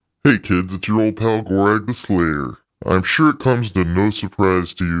Hey kids, it's your old pal Gorag the Slayer. I'm sure it comes to no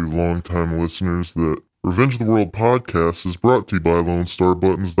surprise to you longtime listeners that Revenge of the World podcast is brought to you by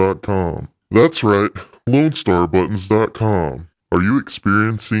LoneStarButtons.com. That's right, LoneStarButtons.com. Are you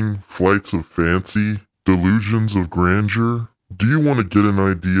experiencing flights of fancy, delusions of grandeur? Do you want to get an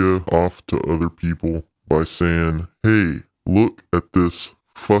idea off to other people by saying, hey, look at this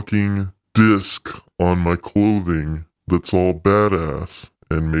fucking disc on my clothing that's all badass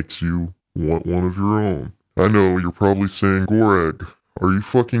and makes you want one of your own? I know you're probably saying, Gorag, are you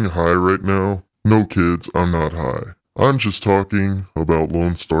fucking high right now? No kids, I'm not high. I'm just talking about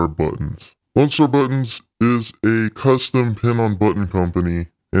Lone Star Buttons. Lone Star Buttons is a custom pin-on button company,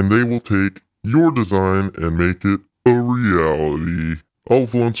 and they will take your design and make it a reality. All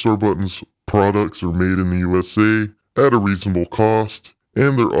of Lone Star Buttons products are made in the USA at a reasonable cost,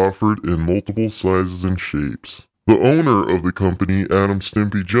 and they're offered in multiple sizes and shapes. The owner of the company, Adam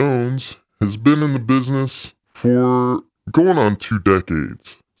Stimpy Jones, has been in the business for going on 2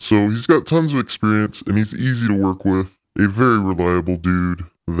 decades. So he's got tons of experience and he's easy to work with. A very reliable dude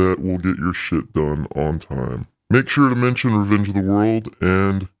that will get your shit done on time. Make sure to mention Revenge of the World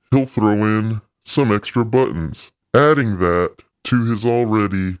and he'll throw in some extra buttons, adding that to his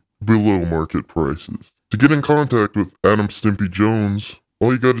already below market prices. To get in contact with Adam Stimpy Jones,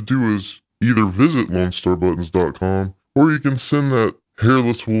 all you gotta do is either visit LoneStarButtons.com or you can send that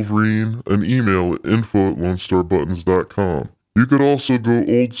hairless Wolverine an email at info@LoneStarButtons.com. You could also go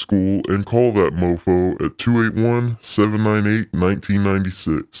old school and call that mofo at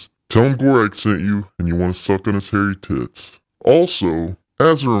 281-798-1996. Tell him Gorag sent you and you want to suck on his hairy tits. Also,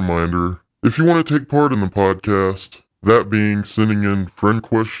 as a reminder, if you want to take part in the podcast, that being sending in friend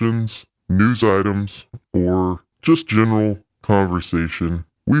questions, news items, or just general conversation,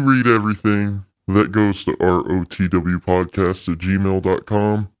 we read everything that goes to our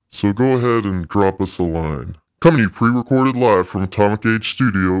otwpodcast@gmail.com, so go ahead and drop us a line. Coming to you pre-recorded live from Atomic Age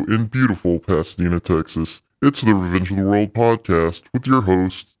Studio in beautiful Pasadena, Texas, it's the Revenge of the World podcast with your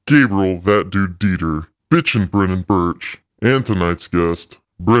host, Gabriel That Dude Dieter, Bitchin' Brennan Birch, and tonight's guest,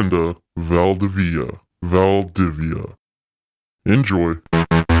 Brenda Valdivia. Enjoy.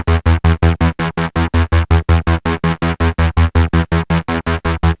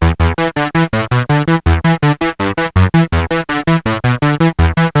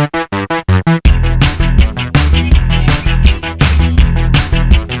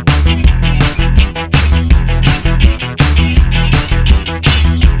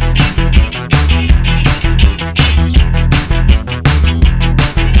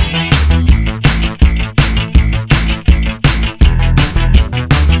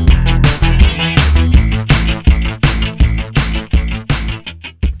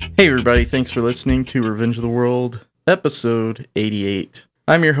 Hey everybody, thanks for listening to Revenge of the World, episode 88.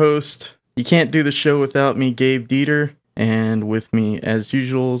 I'm your host. You can't do the show without me, Gabe Dieter, and with me, as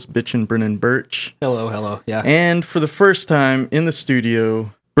usual, is Bitchin' Brennan Birch. Hello, yeah. And for the first time in the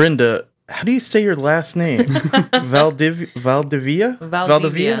studio, Brenda, how do you say your last name? Valdivia?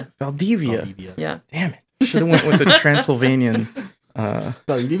 Valdivia. Yeah. Damn it. Should have went with the Transylvanian.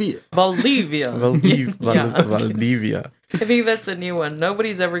 Valdivia. Valdivia. I think that's a new one.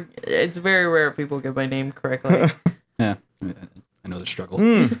 It's very rare people get my name correctly. Yeah, I know the struggle.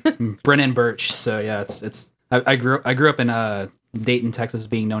 Brennan Birch. So yeah, I grew up in Dayton, Texas,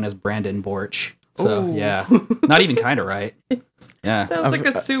 being known as Brandon Borch. So Ooh. yeah, not even kind of right. Yeah, Sounds like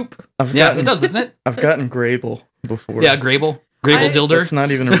a soup. it does, doesn't it? I've gotten Grable before. Yeah, Grable Dilder. It's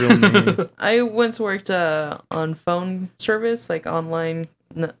not even a real name. I once worked on phone service, like online,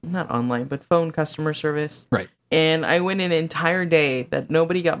 not online, but phone customer service. Right. And I went an entire day that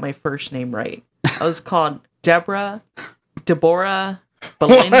nobody got my first name right. I was called Deborah,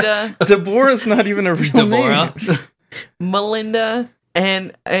 Belinda. Deborah's not even a real name. Melinda.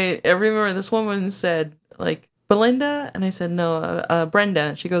 And I remember this woman said, like, Belinda? And I said, no,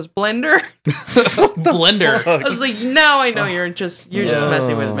 Brenda. She goes, Blender? Blender. I was like, now I know you're just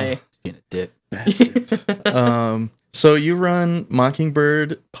messing with me. Being a dick. Bastards. So you run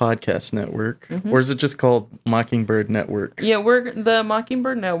Mockingbird Podcast Network, or is it just called Mockingbird Network? Yeah, we're the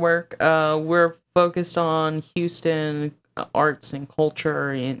Mockingbird Network. We're focused on Houston arts and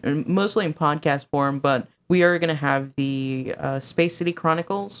culture, and mostly in podcast form, but we are going to have the Space City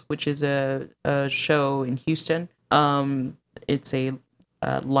Chronicles, which is a show in Houston. It's a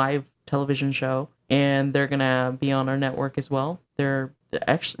live television show, and they're going to be on our network as well.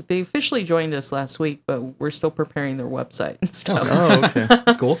 They officially joined us last week, but we're still preparing their website and stuff. Oh, okay.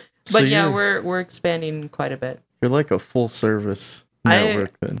 That's cool. But yeah, we're expanding quite a bit. You're like a full service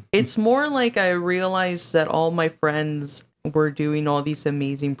network then. It's more like I realized that all my friends were doing all these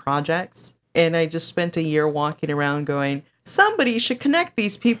amazing projects. And I just spent a year walking around going, somebody should connect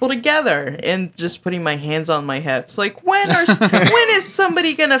these people together, and just putting my hands on my hips. Like, when is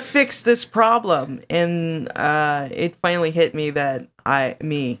somebody going to fix this problem? And it finally hit me that I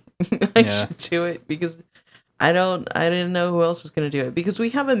should do it, because I didn't know who else was going to do it, because we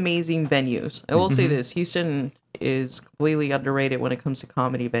have amazing venues. I will say this, Houston is completely underrated when it comes to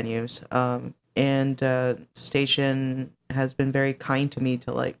comedy venues. And Station has been very kind to me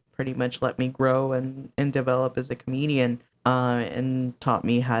to like pretty much let me grow and develop as a comedian, and taught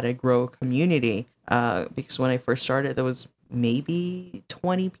me how to grow a community. Because when I first started, there was maybe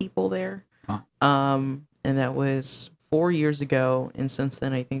 20 people there. Huh. And that was 4 years ago, and since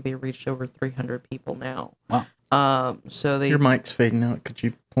then I think they reached over 300 people now. Wow. So they... Your mic's fading out. Could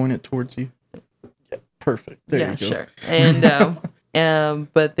you point it towards you? Yeah, perfect. There you go. Sure.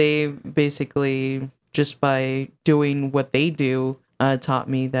 And but they basically, just by doing what they do, taught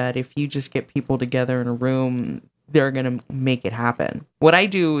me that if you just get people together in a room, they're gonna make it happen. What I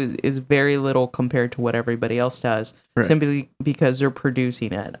do is very little compared to what everybody else does, right, simply because they're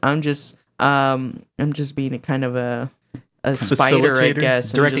producing it. I'm just being a kind of a spider, I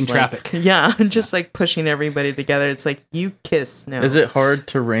guess. Directing traffic. I'm just like pushing everybody together. It's like, you kiss now. Is it hard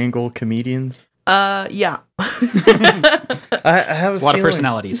to wrangle comedians? Yeah. I have a lot of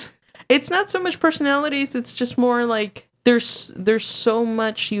personalities. It's not so much personalities. It's just more like there's so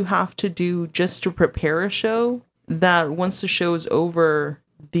much you have to do just to prepare a show, that once the show is over,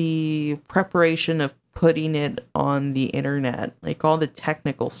 the preparation of putting it on the internet, like all the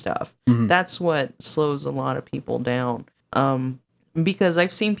technical stuff, that's what slows a lot of people down. Because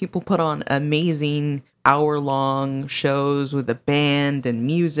I've seen people put on amazing hour-long shows with a band and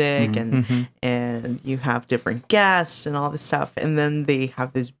music, and you have different guests and all this stuff, and then they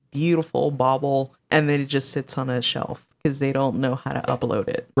have this beautiful bauble, and then it just sits on a shelf because they don't know how to upload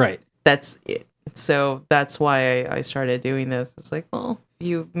it. Right. That's it. So that's why I started doing this. It's like, well,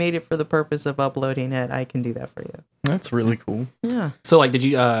 you made it for the purpose of uploading it, I can do that for you. That's really cool. Yeah. So, like, did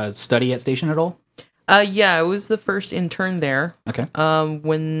you study at Station at all? Yeah, I was the first intern there. Okay.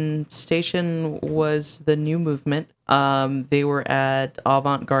 When Station was the new movement, they were at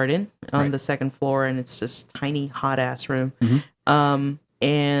Avant Garden on the second floor, and it's this tiny hot ass room.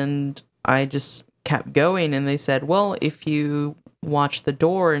 And I just kept going, and they said, well, if you watch the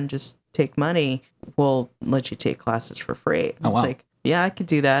door and just take money, we'll let you take classes for free. Oh, wow. It's like, yeah, I could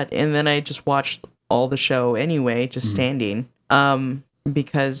do that. And then I just watched all the show anyway, just standing,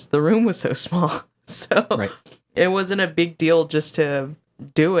 because the room was so small. So it wasn't a big deal just to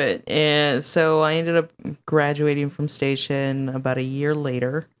do it. And so I ended up graduating from Station about a year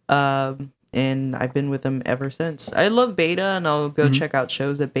later. And I've been with them ever since. I love Beta, and I'll go check out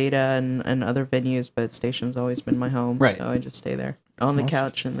shows at Beta and other venues, but Station's always been my home. Right. So I just stay there on the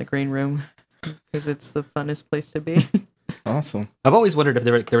couch in the green room because it's the funnest place to be. Awesome. I've always wondered if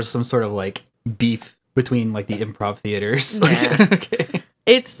there was some sort of like beef between like the improv theaters. Yeah. Okay.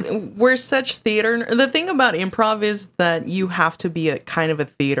 We're such theater. The thing about improv is that you have to be a kind of a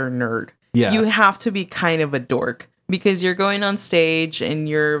theater nerd. Yeah. You have to be kind of a dork, because you're going on stage and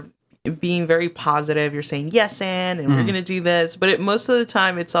you're being very positive. You're saying yes and we're gonna do this, but most of the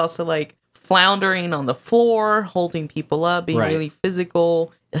time it's also like floundering on the floor, holding people up, being really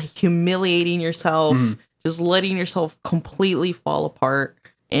physical, humiliating yourself, just letting yourself completely fall apart.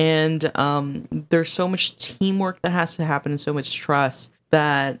 And there's so much teamwork that has to happen and so much trust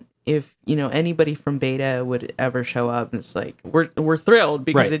that if anybody from Beta would ever show up, and it's like we're thrilled,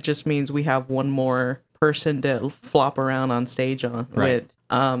 because it just means we have one more person to flop around on stage with.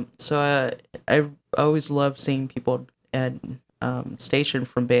 So I always love seeing people at Station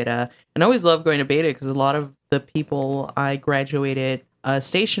from Beta, and I always love going to Beta because a lot of the people I graduated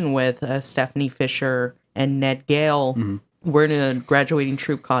Station with, Stephanie Fisher and Ned Gale, were in a graduating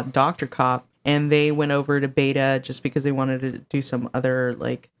troupe called Dr. Cop, and they went over to Beta just because they wanted to do some other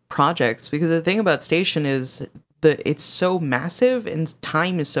like projects. Because the thing about Station is that it's so massive and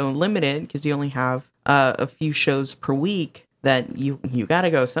time is so limited, because you only have a few shows per week, that you got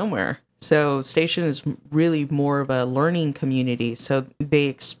to go somewhere. So Station is really more of a learning community. So they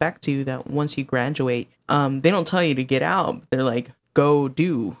expect you that once you graduate, they don't tell you to get out. They're like, go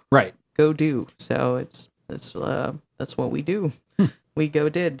do. Right. Go do. So that's what we do. We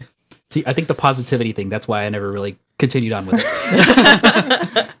did. See, I think the positivity thing, that's why I never really continued on with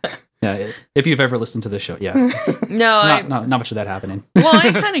it. Yeah, if you've ever listened to this show, yeah. No, not much of that happening. Well,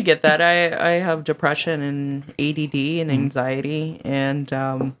 I kind of get that. I have depression and ADD and anxiety, and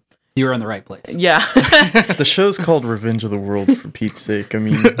you were in the right place. Yeah. The show's called Revenge of the World, for Pete's sake. I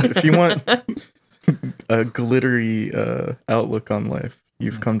mean, if you want a glittery outlook on life,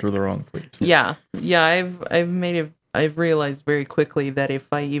 you've come to the wrong place. Yeah. I've realized very quickly that if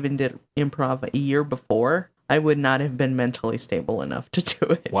I even did improv a year before, I would not have been mentally stable enough to do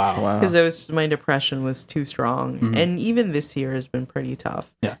it. Wow. Because my depression was too strong, and even this year has been pretty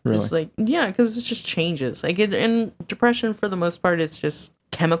tough. Yeah. Really? It's like, yeah, because it just changes. Like, and depression for the most part, it's just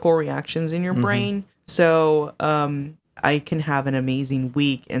chemical reactions in your brain. So, I can have an amazing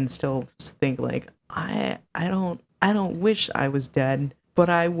week and still think like, I don't wish I was dead, but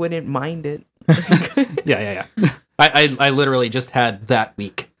I wouldn't mind it. Yeah. I literally just had that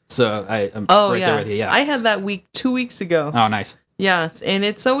week. So I'm right there with you. Yeah. I had that week 2 weeks ago. Oh, nice. Yeah, and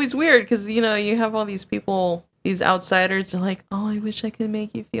it's always weird because, you have all these people, these outsiders are like, oh, I wish I could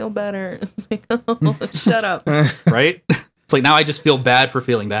make you feel better. It's like, oh, shut up. Right? It's like now I just feel bad for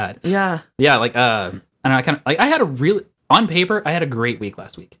feeling bad. Yeah. Yeah, like I kind of like I had a really on paper I had a great week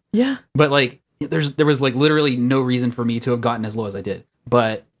last week. Yeah. But like there was like literally no reason for me to have gotten as low as I did.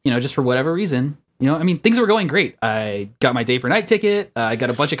 But, just for whatever reason, I mean, things were going great. I got my day for night ticket. I got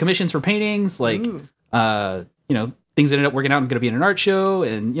a bunch of commissions for paintings. Like, things ended up working out. I'm going to be in an art show,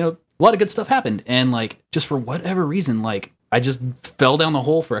 and a lot of good stuff happened. And like, just for whatever reason, like, I just fell down the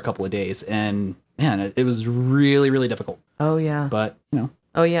hole for a couple of days, and man, it was really, really difficult. Oh, yeah. But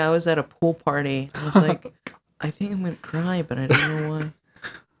Oh, yeah, I was at a pool party. I was like, I think I'm going to cry, but I don't know why.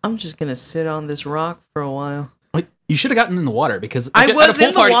 I'm just going to sit on this rock for a while. like, you should have gotten in the water because I at was a pool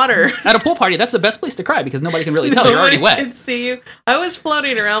in the party, water. At a pool party, that's the best place to cry because nobody can really tell. You're already Nobody wet. could see you. I was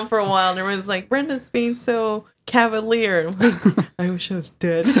floating around for a while, and everyone's like, Brenda's being so cavalier. I'm like, I wish I was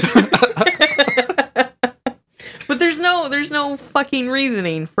dead. But there's no fucking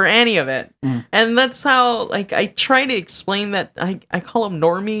reasoning for any of it. And that's how, like, I try to explain that. I call them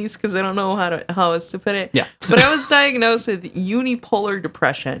normies because I don't know how else to put it. Yeah. But I was diagnosed with unipolar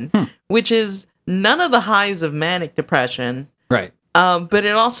depression, which is none of the highs of manic depression. Right. But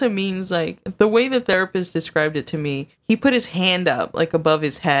it also means, like, the way the therapist described it to me, he put his hand up, like, above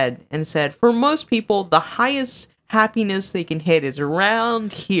his head and said, for most people, the highest happiness they can hit is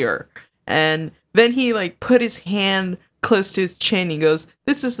around here. And then he, like, put his hand close to his chin. He goes,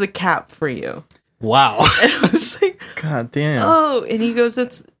 this is the cap for you. Wow. And I was like, God damn. oh, and he goes,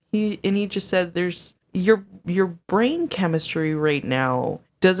 he just said, there's your brain chemistry right now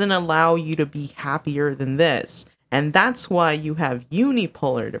doesn't allow you to be happier than this. And that's why you have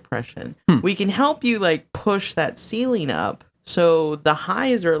unipolar depression. We can help you, like, push that ceiling up so the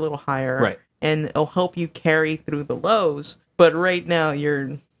highs are a little higher. Right. And it'll help you carry through the lows. But right now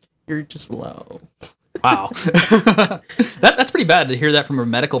you're just low. Wow. That's pretty bad to hear that from a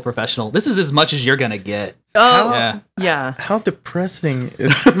medical professional. This is as much as you're going to get. Oh, Yeah. yeah. How depressing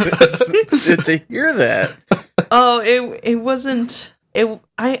is it to hear that? Oh, it wasn't. It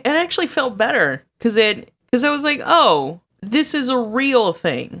actually felt better because I was like, oh, this is a real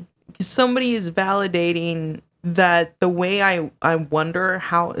thing. Because somebody is validating that the way I wonder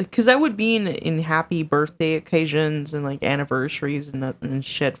how, because I would be in happy birthday occasions and like anniversaries and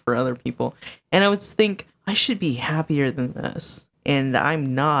shit for other people, and I would think I should be happier than this, and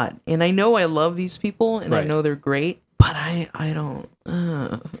I'm not. And I know I love these people, and I Right. know they're great, but I don't.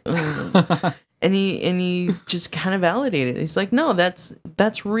 And he just kind of validated it. He's like, no, that's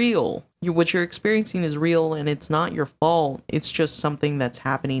real. What you're experiencing is real, and it's not your fault. It's just something that's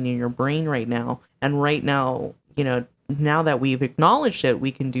happening in your brain right now. And right now, now that we've acknowledged it,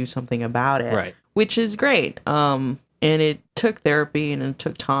 we can do something about it. Right. Which is great. And it took therapy, and it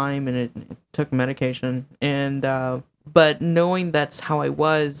took time, and it took medication. And but knowing that's how I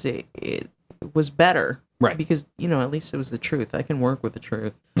was, it was better. Right. Because, at least it was the truth. I can work with the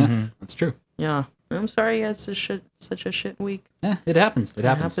truth. Yeah, that's true. Yeah. I'm sorry you had such a shit week. Yeah, it happens. It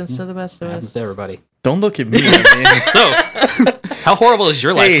happens. To the best It of happens us. to everybody. Don't look at me. I So, how horrible is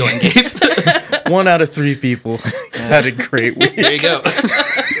your life Hey. going, Gabe? mean, 1 out of 3 people had a great week. There you go.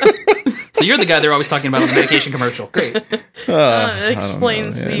 So you're the guy they're always talking about on the medication commercial. Great. It I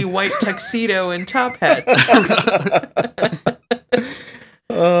explains don't know, the white tuxedo and top hat.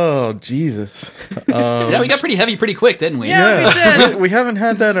 Oh, Jesus. Yeah, we got pretty heavy pretty quick, didn't we? Yeah. we did. We haven't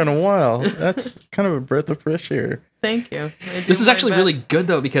had that in a while. That's kind of a breath of fresh air. Thank you. This is actually really good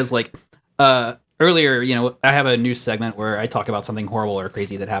though because like earlier, I have a news segment where I talk about something horrible or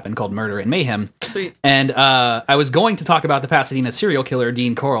crazy that happened called Murder and Mayhem. Sweet. And I was going to talk about the Pasadena serial killer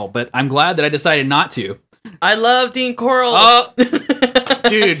Dean Corll, but I'm glad that I decided not to. I love Dean Corll. Oh,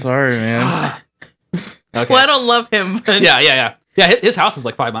 dude. Sorry, man. Okay. Well, I don't love him, but Yeah. Yeah, his house is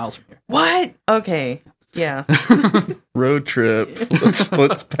like 5 miles from here. what? Okay. Yeah. Road trip.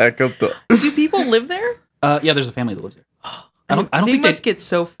 Let's pack up Do people live there? Yeah, there's a family that lives there. I don't they think must get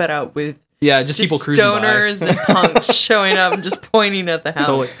so fed up with Yeah, just people cruising stoners and punks showing up and just pointing at the by.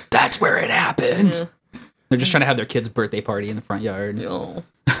 house. So that's where it happened. Yeah. They're just trying to have their kid's birthday party in the front yard. Oh,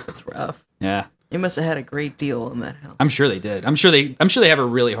 that's rough. Yeah, They must have had a great deal in that house. I'm sure they did. I'm sure they have a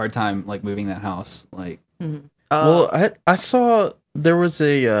really hard time like moving that house. Like, Well, I saw there was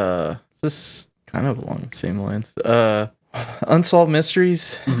a this kind of along the same lines. Unsolved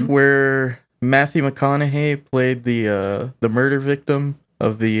Mysteries, where Matthew McConaughey played the murder victim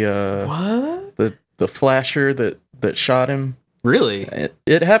of What? the flasher that shot him. really?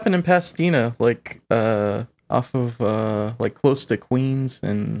 It happened in Pasadena, like off of like close to Queens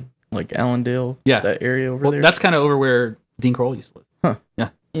and like Allendale. Yeah. That area over Well, there. that's kind of over where Dean Crowell used to live.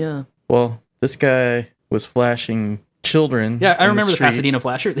 Yeah. Well, this guy was flashing children. Yeah, I in remember the street. Pasadena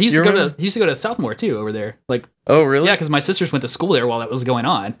flasher. He used You to go remember? to Southmore too over there. Like, Oh, really? yeah, because my sisters went to school there while that was going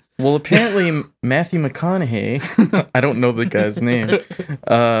on. Well, apparently Matthew McConaughey, I don't know the guy's name,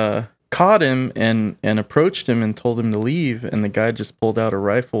 caught him and approached him and told him to leave, and the guy just pulled out a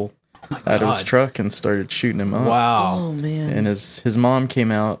rifle out of his God. truck and started shooting him up. Wow. Oh man. And his mom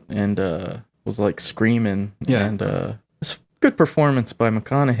came out and was like screaming. Yeah. And it's a good performance by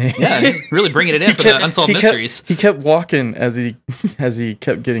McConaughey. Yeah, really bringing it in for the unsolved mysteries. He kept walking as he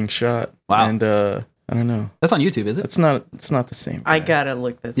kept getting shot. Wow. And I don't know. That's on YouTube, is it? It's not the same. I guy. gotta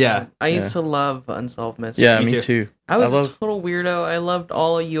look this Yeah. up. I used to love Unsolved Mysteries. Yeah, Me me too. too. I was love- a total weirdo. I loved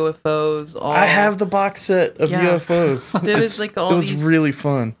all UFOs. I have the box set of Yeah. UFOs. There was, like, all it was these- really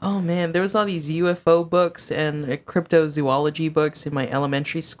fun. Oh man, there was all these UFO books and cryptozoology books in my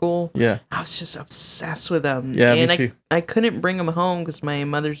elementary school. Yeah. I was just obsessed with them. Yeah, me and too. I couldn't bring them home because my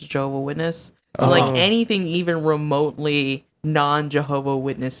mother's a Jehovah Witness. So Oh. like anything even remotely non-Jehovah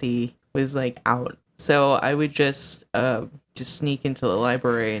Witnessy was like out. So I would just sneak into the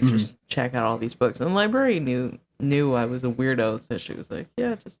library and just check out all these books. And the library knew I was a weirdo, so she was like,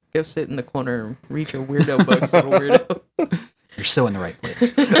 "Yeah, just go sit in the corner and read your weirdo books, little weirdo." You're so in the right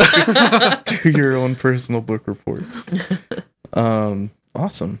place. Do your own personal book reports.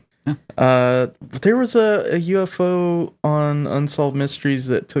 Awesome. There was a UFO on Unsolved Mysteries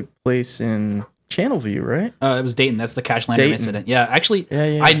that took place in Channelview, right? It was Dayton. That's the Cash Landrum Dayton. incident. Yeah, actually,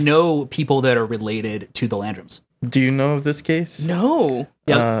 Yeah. I know people that are related to the Landrums. Do you know of this case? No.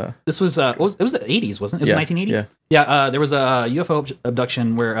 Yeah, this was it was the 80s, wasn't it? It was Yeah, 1980. yeah. There was a UFO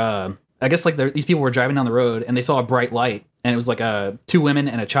abduction where I guess like these people were driving down the road and they saw a bright light, and it was like two women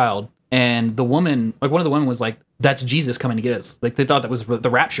and a child. And the woman, like one of the women was like, "That's Jesus coming to get us." Like they thought that was the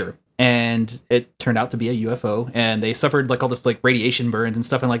rapture, and it turned out to be a UFO. And they suffered like all this like radiation burns and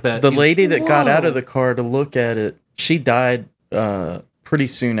stuff and like that. The lady that got out Whoa. of the car to look at it, she died pretty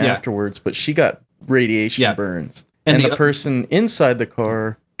soon Yeah. afterwards, but she got radiation Yeah. burns. And And the- the person inside the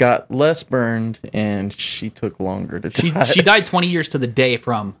car got less burned, and she took longer to die. She died 20 years to the day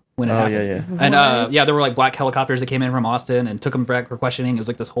from when it Oh, happened. yeah, yeah. And yeah, there were like black helicopters that came in from Austin and took them back for questioning. It was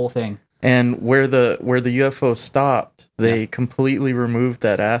like this whole thing. And where the UFO stopped, they completely removed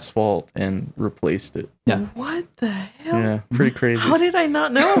that asphalt and replaced it. Yeah. What the hell? Yeah, pretty crazy. How did I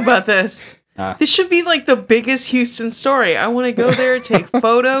not know about this? This should be like the biggest Houston story. I want to go there, take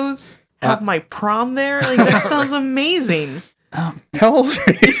photos, have my prom there. Like that sounds amazing. How old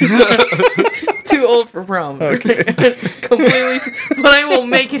are you? Too old for prom. Completely. But I will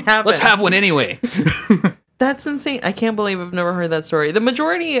make it happen. Let's have one anyway. That's insane. I can't believe I've never heard that story. The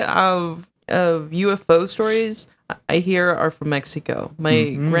majority of UFO stories I hear are from Mexico.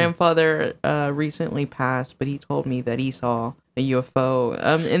 My grandfather recently passed, but he told me that he saw a UFO.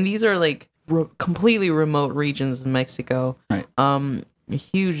 And these are like completely remote regions in Mexico. Right.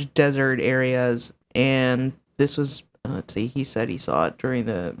 Huge desert areas. And this was, let's see, he said he saw it during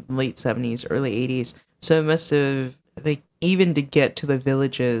the late 70s, early 80s. So it must have, like, even to get to the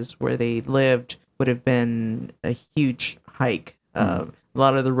villages where they lived would have been a huge hike. A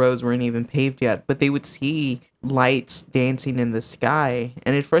lot of the roads weren't even paved yet, but they would see lights dancing in the sky.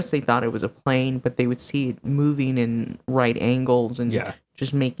 And at first they thought it was a plane, but they would see it moving in right angles and Yeah.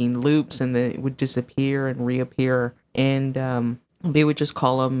 just making loops, and then it would disappear and reappear. And they would just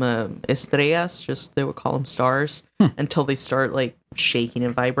call them estrellas, they would call them stars until they start like shaking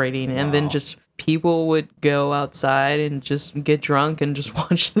and vibrating. And then just people would go outside and just get drunk and just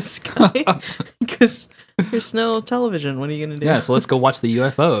watch the sky because there's no television. What are you going to do? Yeah, so let's go watch the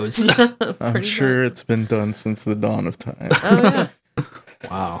UFOs. I'm Pretty sure it's been done since the dawn of time. Oh, yeah.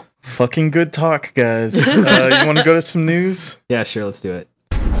 Wow. Fucking good talk, guys. You want to go to some news? Yeah, sure, let's do it.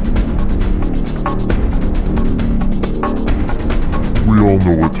 We all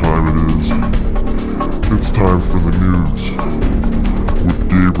know what time it is. It's time for the news with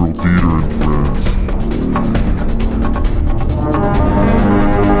Gabriel Dieter and friends.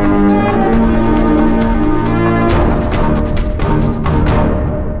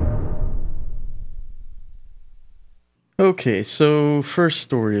 Okay, so first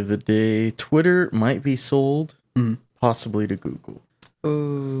story of the day. Twitter might be sold, possibly to Google.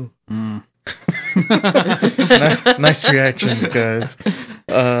 Ooh. Nice reactions, guys.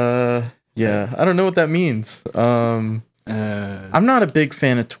 Yeah, I don't know what that means. I'm not a big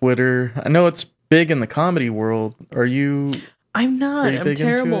fan of Twitter. I know it's big in the comedy world. Are you? I'm not. Pretty I'm big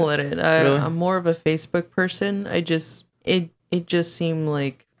into terrible it? at it. Really? I'm more of a Facebook person. It just seemed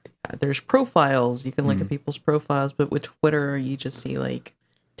like there's profiles. You can look at people's profiles, but with Twitter, you just see like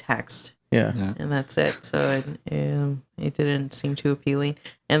text. Yeah. And that's it. So it didn't seem too appealing.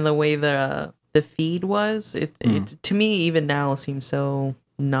 And the way the feed was, it to me even now seems so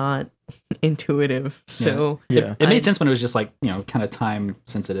not intuitive. So Yeah. It made sense when it was just like, kind of time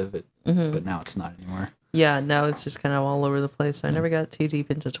sensitive, but now it's not anymore. yeah, now it's just kind of all over the place. So I never got too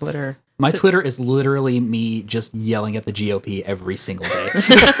deep into Twitter. My Twitter is literally me just yelling at the GOP every single day.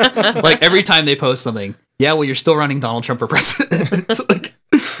 Like every time they post something, yeah, well, you're still running Donald Trump for president. It's like,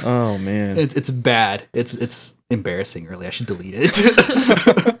 Oh man. it's bad. It's embarrassing. Really, I should delete it.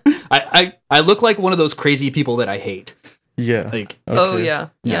 I look like one of those crazy people that I hate. Yeah. Like, Oh Okay. yeah,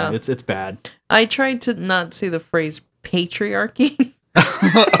 yeah. it's bad. I tried to not say the phrase patriarchy.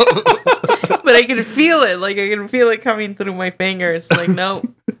 But I can feel it. Like I can feel it coming through my fingers. Like, no,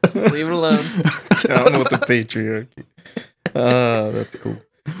 just leave it alone. Down with the patriarchy. That's cool.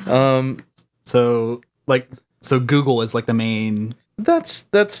 So Google is like the main. That's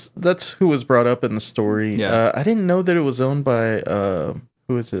who was brought up in the story. Yeah. I didn't know that it was owned by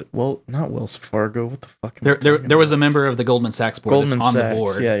who is it? Well, not Wells Fargo. What the fuck? am I talking There was a member of the Goldman Sachs board Goldman that's on Sachs, the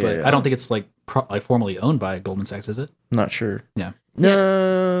board, yeah, but yeah. I don't think it's like formally owned by Goldman Sachs, is it? about? Not sure. Yeah.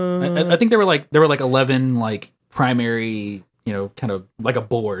 No. I think there were like 11 like primary, kind of like a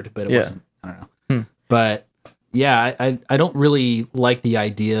board, but it Yeah. wasn't. I don't know. But yeah, I don't really like the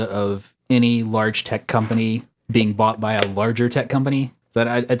idea of any large tech company being bought by a larger tech company. That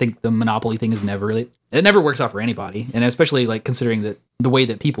I think the monopoly thing is never works out for anybody, and especially like considering that the way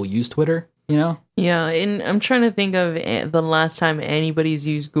that people use Twitter, Yeah, and I'm trying to think of the last time anybody's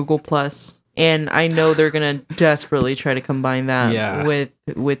used Google Plus, and I know they're gonna desperately try to combine that Yeah.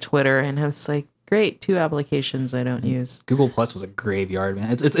 with Twitter, and it's like, great, 2 applications I don't use. Google Plus was a graveyard,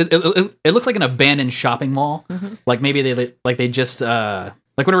 man. It looks like an abandoned shopping mall. Like maybe they just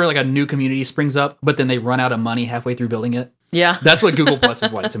like whenever like a new community springs up, but then they run out of money halfway through building it. Yeah, That's what Google Plus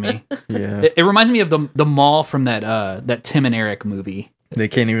is like to me. Yeah. It reminds me of the mall from that Tim and Eric movie. They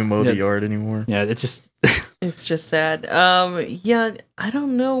can't even mow the Yeah. yard anymore. Yeah, it's just it's just sad. Yeah, I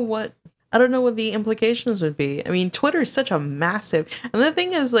don't know what the implications would be. I mean, Twitter is such a massive, and the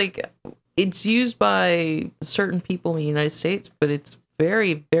thing is, like, it's used by certain people in the United States, but it's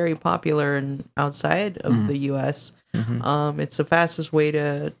very, very popular and outside of the U.S. It's the fastest way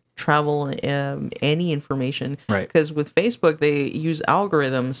to travel any information, Right. Because with Facebook, they use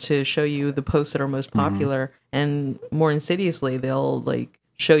algorithms to show you the posts that are most popular, and more insidiously, they'll like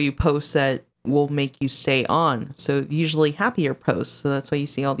show you posts that will make you stay on. So usually happier posts. So that's why you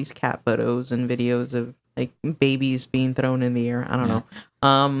see all these cat photos and videos of like babies being thrown in the air. I don't know.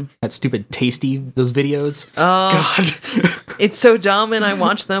 that stupid Tasty, those videos. Oh, God. it's so dumb, and I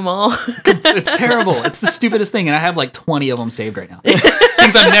watch them all. It's terrible. It's the stupidest thing, and I have like 20 of them saved right now.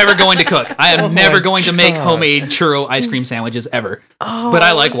 Things I'm never going to cook. I am never going to make homemade churro ice cream sandwiches ever. But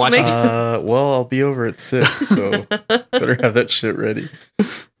I like let's watching. make- Well, I'll be over at 6, so better have that shit ready.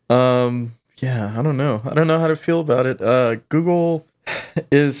 Yeah, I don't know. I don't know how to feel about it. Google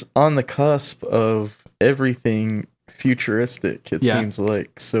is on the cusp of everything futuristic, it Yeah. seems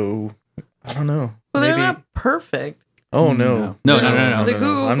like. So, I don't know. Well, they're Maybe. not perfect. Oh, no. No. The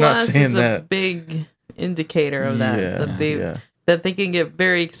Google I'm not Glass saying is that. a big indicator of that. Yeah, yeah. That they can get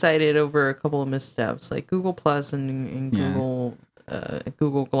very excited over a couple of missteps, like Google Plus and Yeah.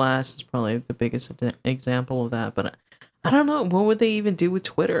 Google Glass is probably the biggest example of that. But I don't know, what would they even do with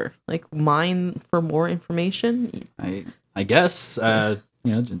Twitter? Like mine for more information? I guess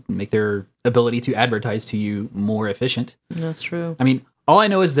just make their ability to advertise to you more efficient. That's true. I mean, all I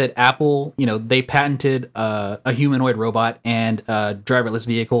know is that Apple, they patented a humanoid robot and a driverless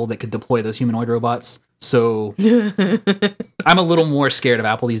vehicle that could deploy those humanoid robots. So I'm a little more scared of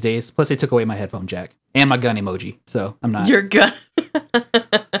Apple these days. Plus, they took away my headphone jack and my gun emoji. So I'm not. Your gun.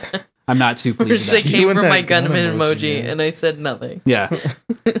 I'm not too pleased They with that. You came and from that my gun gunman emoji, emoji, man. and I said nothing. Yeah.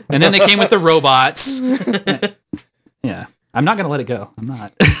 And then they came with the robots. Yeah. I'm not going to let it go. I'm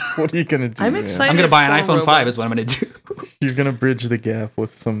not. What are you going to do? I'm man? excited. I'm going to buy an for iPhone 5 is robots. what I'm going to do. You're going to bridge the gap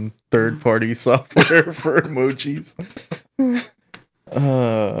with some third-party software for emojis.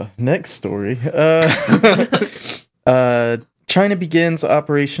 Next story. China begins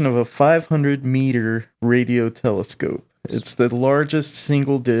operation of a 500-meter radio telescope. It's the largest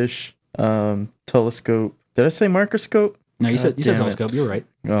single dish telescope. Did I say microscope? No, you said damn it. telescope. You're right.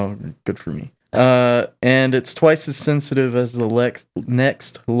 Oh, good for me. And it's twice as sensitive as the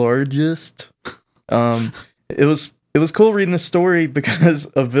next largest. It was cool reading the story because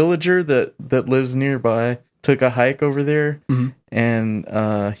a villager that lives nearby took a hike over there, and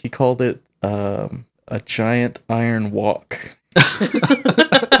he called it a giant iron walk.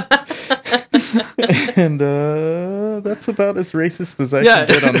 And that's about as racist as I can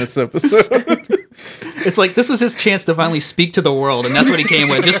get on this episode. It's like this was his chance to finally speak to the world, and that's what he came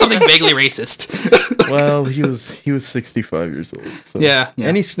with. Just something vaguely racist. Well, he was 65 years old. So. Yeah.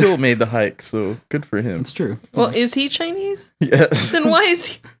 And he still made the hike, so good for him. It's true. Well, is he Chinese? Yes. Then why is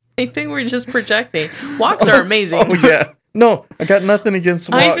he? I think we're just projecting. Woks are amazing. Oh yeah. No, I got nothing against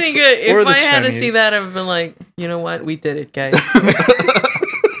woks. I think if or the I had to Chinese. see that, I've been like, you know what? We did it, guys.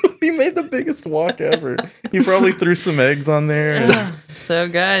 He made the biggest walk ever. He probably threw some eggs on there and So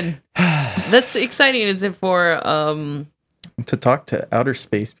good. That's exciting, is it for to talk to outer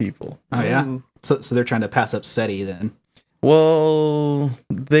space people. Oh yeah. Ooh. So they're trying to pass up SETI then. Well,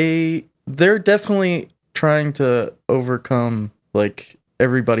 they're definitely trying to overcome like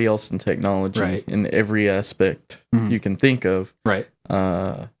everybody else in technology Right. in every aspect Mhm. you can think of. Right.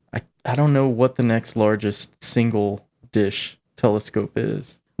 I don't know what the next largest single dish telescope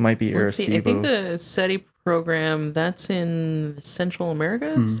is. Might be let's see, I think Arecibo. the SETI program, that's in Central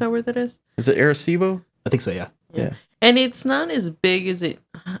America. Is that where that is? Is it Arecibo? I think so. Yeah. Yeah. And it's not as big as it.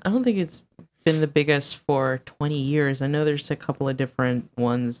 I don't think it's been the biggest for 20 years. I know there's a couple of different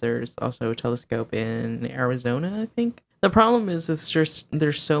ones. There's also a telescope in Arizona, I think. The problem is it's just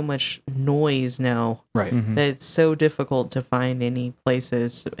there's so much noise now Right. that it's so difficult to find any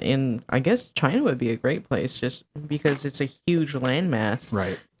places. And I guess China would be a great place just because it's a huge landmass.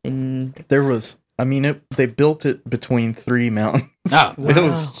 Right. And There was. I mean, they built it between 3 mountains. Oh. It Wow.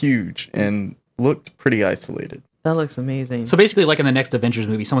 was huge and looked pretty isolated. that looks amazing. So basically, like in the next Avengers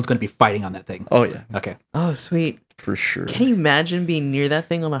movie, someone's going to be fighting on that thing. Oh yeah, Okay. Oh, sweet. for sure. Can you imagine being near that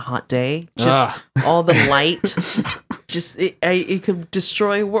thing on a hot day? Just Ah. all the light. Just it could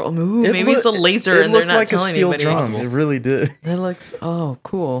destroy a world. Ooh, It maybe it's a laser it and they're looked not like telling a steel anybody. drum. Possible. It really did. That looks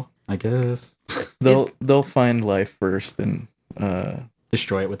cool. I guess They'll find life first and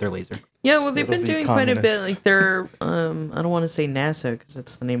destroy it with their laser. Yeah, well, they've It'll been be doing quite a bit. communist. Like they're, I don't want to say NASA because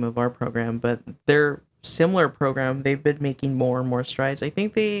it's the name of our program, but their similar program, they've been making more and more strides. I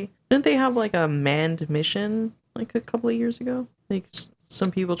think didn't they have like a manned mission like a couple of years ago? Like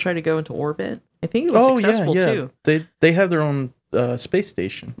some people try to go into orbit. I think it was successful too. They have their own space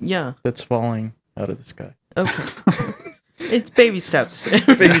station Yeah. that's falling out of the sky. Okay. It's baby steps.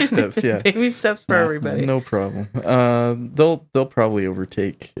 Baby steps, yeah. Baby steps for Yeah, everybody. No problem. They'll probably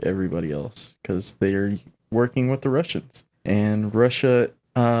overtake everybody else because they're working with the Russians. And Russia,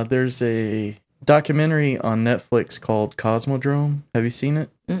 there's a documentary on Netflix called Cosmodrome. Have you seen it?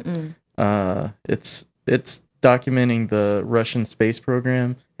 Mm-mm. It's documenting the Russian space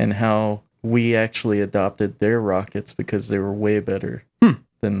program and how we actually adopted their rockets because they were way better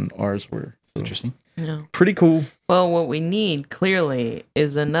than ours were. So, Interesting. Yeah. pretty cool. Well, what we need clearly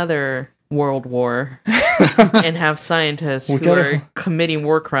is another world war and have scientists We who gotta- are committing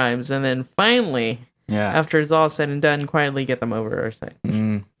war crimes, and then finally, Yeah. after it's all said and done, quietly get them over our side.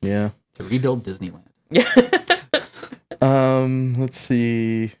 Yeah. To rebuild Disneyland. Yeah. Let's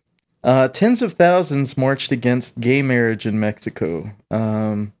see. Tens of thousands marched against gay marriage in Mexico.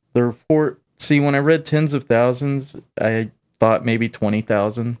 The report. See, when I read tens of thousands, I thought maybe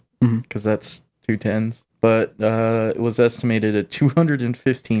 20,000 because that's 2 tens. But it was estimated at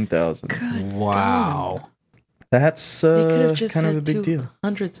 215,000. Wow. That's They could have just kind of said a big deal.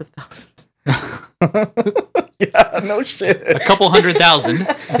 hundreds of thousands. Yeah, no shit. A couple 100,000.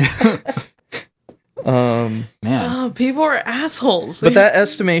 Man. Oh, people are assholes. But that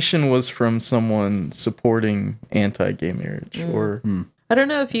estimation was from someone supporting anti-gay marriage, or I don't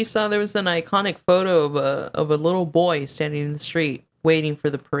know if you saw there was an iconic photo of a little boy standing in the street waiting for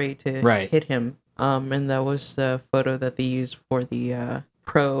the parade to Right. hit him. And that was the photo that they used for the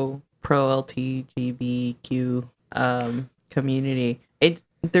pro LGBTQ community.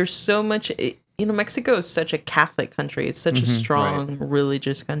 There's so much. Mexico is such a Catholic country. It's such a strong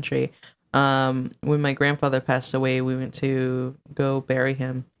religious country. When my grandfather passed away, we went to go bury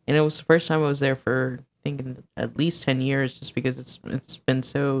him, and it was the first time I was there for I think at least 10 years, just because it's been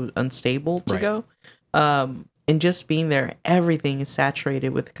so unstable to Right. go. And just being there, everything is saturated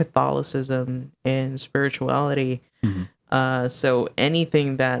with Catholicism and spirituality. So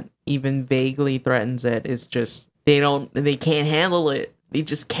anything that even vaguely threatens it is just they can't handle it. they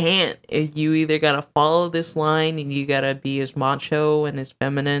just can't. You either gotta follow this line, and you gotta be as macho and as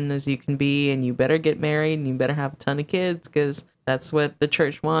feminine as you can be, and you better get married, and you better have a ton of kids, because that's what the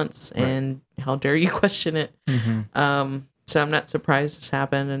church wants. Right. And how dare you question it? So I'm not surprised this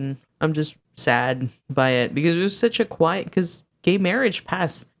happened, and I'm just sad by it, because it was such a quiet. Because gay marriage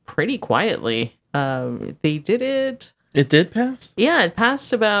passed pretty quietly. They did it. It did pass? Yeah, it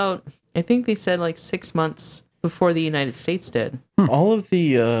passed about, I think they said like 6 months before the United States did. All of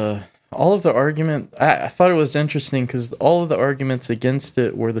the argument, I thought it was interesting because all of the arguments against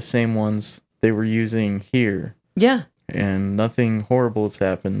it were the same ones they were using here, Yeah. and nothing horrible has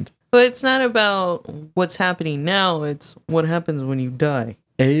happened. But it's not about what's happening now, it's what happens when you die.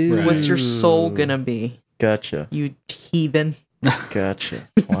 Right. What's your soul gonna be? Gotcha. You heathen. Gotcha.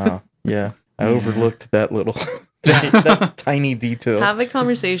 Wow. Yeah. I overlooked that little, that tiny detail. Have a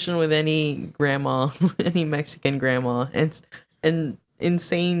conversation with any grandma, any Mexican grandma, and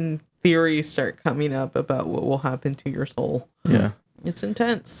insane theories start coming up about what will happen to your soul. Yeah. It's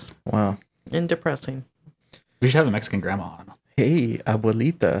intense Wow. and depressing. We should have a Mexican grandma on. Hey,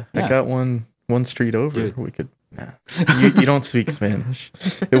 abuelita. I Yeah. got one street over. Dude. We could. Nah. You don't speak Spanish.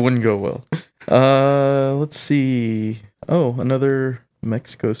 It wouldn't go well. Let's see. Oh, another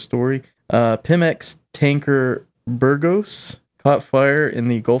Mexico story. Pemex tanker Burgos caught fire in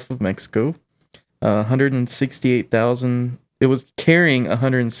the Gulf of Mexico. 168,000. It was carrying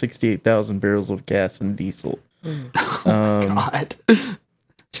 168,000 barrels of gas and diesel. God.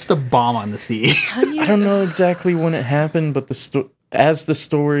 Just a bomb on the sea. I don't know exactly when it happened, but as the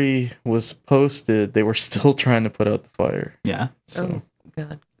story was posted, they were still trying to put out the fire. Yeah. So Oh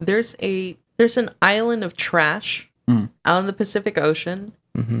God. There's an island of trash out in the Pacific Ocean.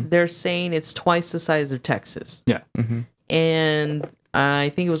 They're saying it's twice the size of Texas. Yeah. And I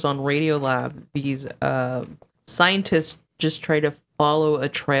think it was on Radiolab. These scientists just try to follow a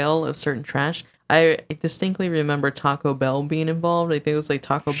trail of certain trash. I distinctly remember Taco Bell being involved. I think it was like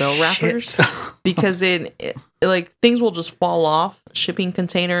Taco Bell wrappers, because it like things will just fall off shipping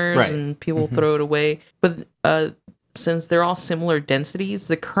containers, Right. and people throw it away. But since they're all similar densities,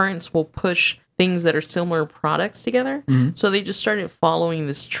 the currents will push things that are similar products together. So they just started following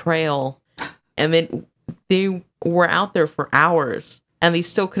this trail, and then they were out there for hours, and they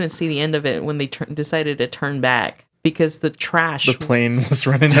still couldn't see the end of it when they decided to turn back, because the trash, the plane was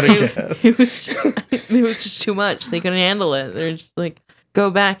running out of gas. it was just too much. They couldn't handle it. They're just like, go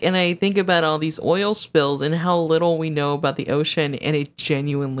back. And I think about all these oil spills and how little we know about the ocean, and it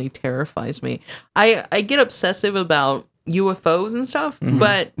genuinely terrifies me. I get obsessive about UFOs and stuff,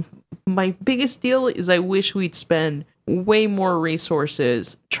 but my biggest deal is I wish we'd spend way more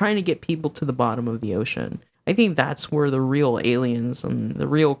resources trying to get people to the bottom of the ocean. I think that's where the real aliens and the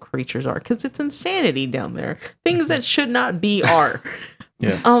real creatures are, because it's insanity down there. Things that should not be are.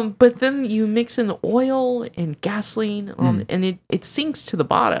 Yeah. But then you mix in the oil and gasoline, and it sinks to the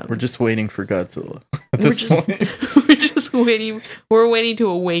bottom. We're just waiting for Godzilla at We're this just, point. we're just waiting. We're waiting to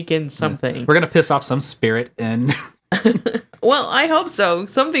awaken something. We're going to piss off some spirit and Well, I hope so.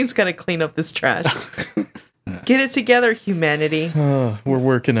 Something's got to clean up this trash. Get it together, humanity. We're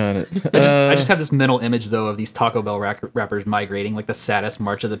working on it. I just have this mental image though of these Taco Bell wrappers migrating, like the saddest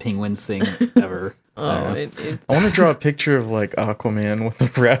March of the Penguins thing ever. Oh, it's I want to draw a picture of like Aquaman with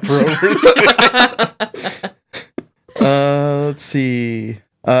the wrapper over his head. Let's see.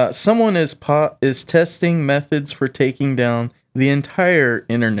 Someone is testing methods for taking down the entire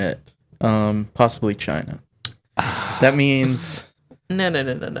internet, possibly China. That means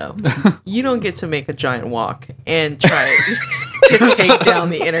no. You don't get to make a giant walk and try to take down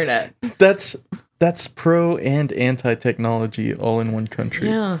the internet. that's pro and anti-technology all in one country.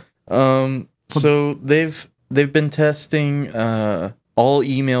 Yeah. So they've been testing all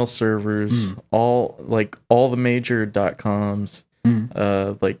email servers, all the major .coms,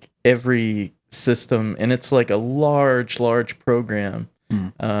 like every system, and it's like a large program.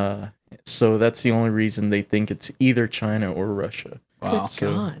 So that's the only reason they think it's either China or Russia. Wow.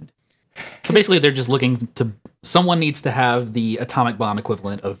 Good God. So basically, they're just looking to. Someone needs to have the atomic bomb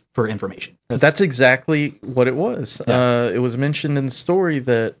equivalent for information. That's exactly what it was. It was mentioned in the story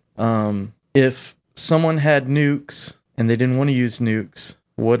that if someone had nukes and they didn't want to use nukes,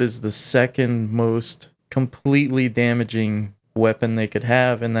 what is the second most completely damaging weapon they could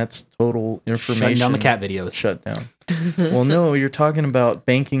have? And that's total information. shutting down the cat videos. Shut down. Well, no, you're talking about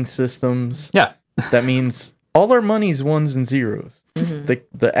banking systems. Yeah. That means all our money's ones and zeros.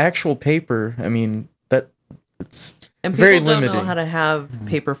 The actual paper, I mean, it's And people very don't limiting. know how to have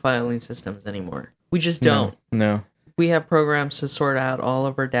paper filing systems anymore. We just don't. No. We have programs to sort out all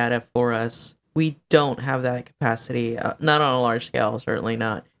of our data for us. we don't have that capacity, not on a large scale, certainly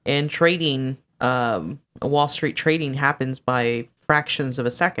not. And trading, Wall Street trading happens by fractions of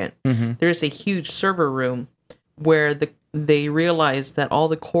a second. There's a huge server room where they realized that all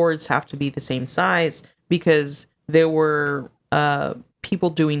the cords have to be the same size because there were people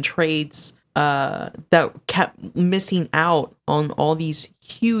doing trades that kept missing out on all these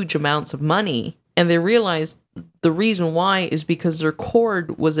huge amounts of money. And they realized the reason why is because their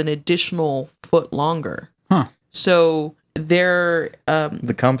cord was an additional foot longer. So their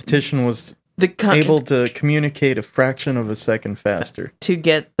The competition was able to communicate a fraction of a second faster. to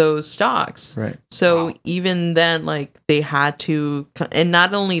get those stocks. Right. So even then, like, they had to, and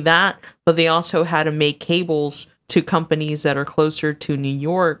not only that, but they also had to make cables to companies that are closer to New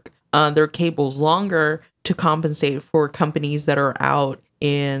York, their cables longer to compensate for companies that are out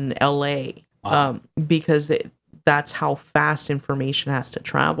in LA, because that's how fast information has to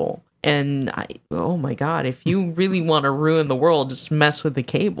travel. And oh my God, if you really want to ruin the world, just mess with the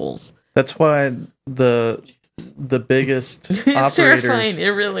cables. That's why the biggest It's terrifying. operators, It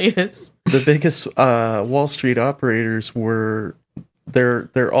really is. the biggest Wall Street operators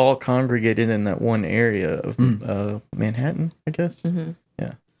they're all congregated in that one area of Manhattan, I guess.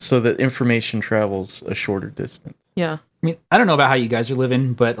 Yeah, so that information travels a shorter distance. Yeah. I mean, I don't know about how you guys are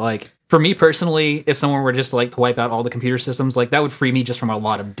living, but like for me personally, if someone were just like to wipe out all the computer systems, like that would free me just from a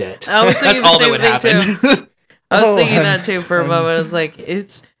lot of debt. I was That's thinking all the that same would thing, happen. I was Oh, thinking I'm- that too for a moment. I was like,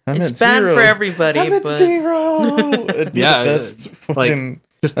 it's I'm bad at zero. for everybody, I'm at but zero. It'd be Yeah, the best like, fucking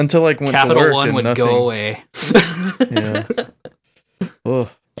until like went to Capital work One and would nothing. go away. Yeah.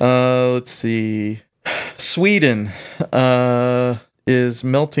 Oh, let's see. Sweden is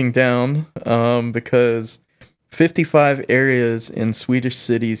melting down because 55 areas in Swedish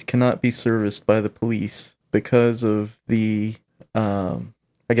cities cannot be serviced by the police because of the, I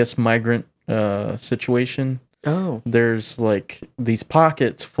guess, migrant situation. oh, There's like these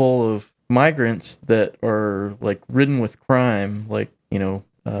pockets full of migrants that are like ridden with crime, like,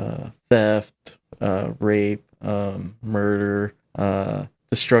 theft, rape, murder,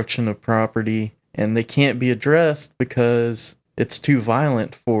 destruction of property, and they can't be addressed because it's too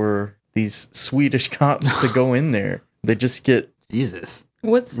violent for these Swedish cops to go in there. They just get Jesus.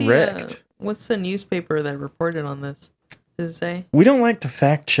 what's the wrecked. what's the newspaper that reported on this? Does it say? We don't like to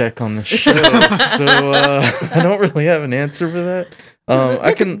fact check on the show, so I don't really have an answer for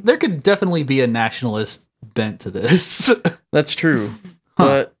that. There could definitely be a nationalist bent to this. That's true,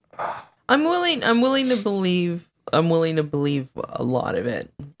 but I'm willing to believe a lot of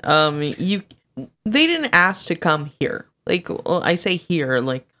it. They didn't ask to come here. Like, well, I say here,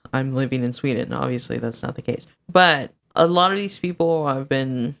 like I'm living in Sweden. Obviously, that's not the case. But a lot of these people have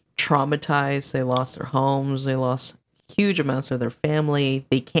been traumatized. They lost their homes. They lost huge amounts of their family.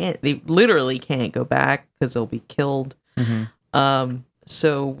 They literally can't go back because they'll be killed.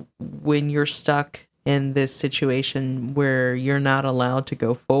 So when you're stuck in this situation where you're not allowed to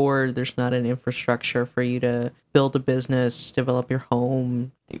go forward, there's not an infrastructure for you to build a business, develop your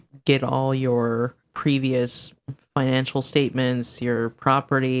home, get all your previous financial statements, your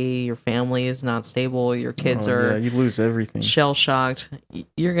property, your family is not stable, your kids are you lose everything. shell shocked,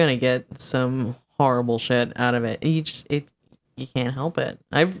 you're gonna get some horrible shit out of it. You can't help it.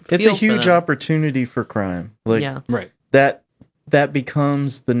 It's a huge opportunity for crime. Like yeah. Right. that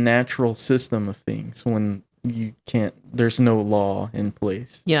becomes the natural system of things when you can't. There's no law in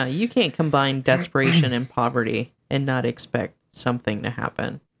place. Yeah, you can't combine desperation and poverty and not expect something to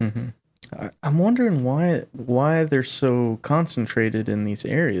happen. I'm wondering why they're so concentrated in these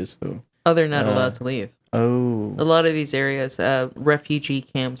areres, though. Oh, they're not allowed to leave. Oh, A lot of these areas, refugee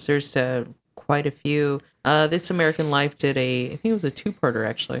camps, there's quite a few. This American Life did I think it was a two-parter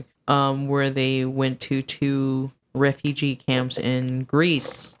actually, where they went to 2 refugee camps in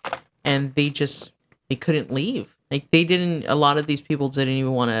Greece, and they couldn't leave. Like a lot of these people didn't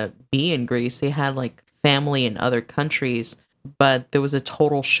even want to be in Greece. They had like family in other countries, but there was a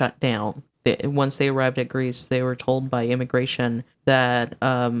total shutdown. Once they arrived at Greece, they were told by immigration that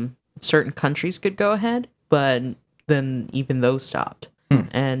certain countries could go ahead, but then even those stopped.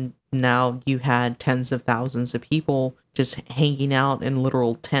 And now you had tens of thousands of people just hanging out in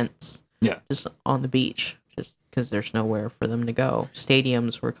literal tents, Yeah. just on the beach, just because there's nowhere for them to go.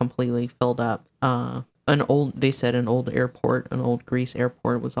 Stadiums were completely filled up. An old airport, an old Greece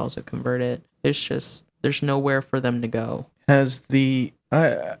airport was also converted. There's nowhere for them to go.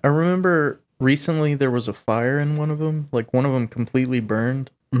 I remember recently there was a fire in one of them. Like one of them completely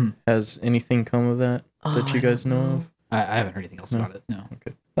burned. Has anything come of that Oh, you I guys don't know know. of? I haven't heard anything else about it. No.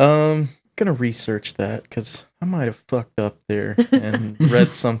 Okay. gonna research that because I might have fucked up there and read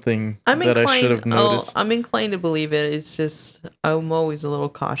something that I should have noticed. I'm inclined to believe it. It's just I'm always a little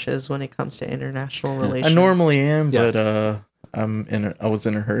cautious when it comes to international relations. I normally am, Yeah. but I was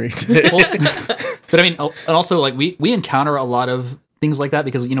in a hurry today. Well, but I mean, and also like we encounter a lot of things like that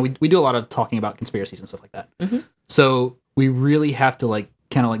because we do a lot of talking about conspiracies and stuff like that. Mm-hmm. So we really have to like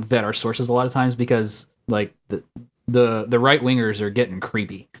kind of like vet our sources a lot of times because like the right wingers are getting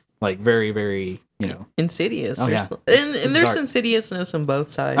creepy, like very very insidious. Oh, yeah. And It's there's dark. insidiousness on both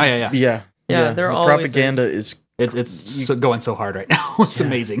sides. Oh yeah. Yeah, there the always propaganda is It's so going so hard right now. It's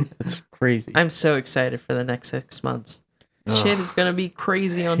amazing. it's crazy. I'm so excited for the next 6 months. Shit is gonna be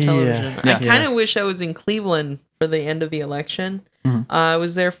crazy on Yeah. television. Yeah. I kind of wish I was in Cleveland for the end of the election. I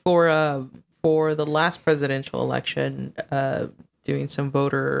was there for the last presidential election, doing some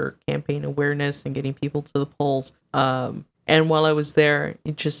voter campaign awareness and getting people to the polls. And while I was there,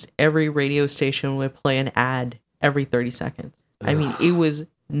 every radio station would play an ad every 30 seconds. I mean, it was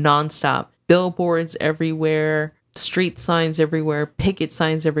nonstop. Billboards everywhere, street signs everywhere, picket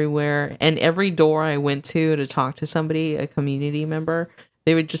signs everywhere. And every door I went to talk to somebody, a community member,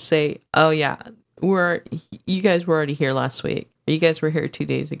 they would just say, "Oh yeah, you guys were already here last week. You guys were here 2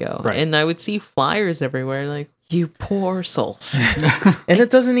 days ago." Right. And I would see flyers everywhere, like, you poor souls. And it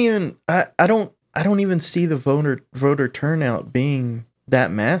doesn't even. I don't even see the voter turnout being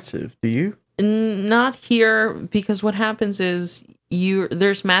that massive. Do you? Not here, because what happens is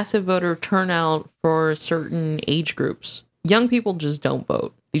there's massive voter turnout for certain age groups. Young people just don't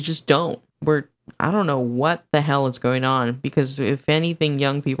vote. They just don't. I don't know what the hell is going on, because if anything,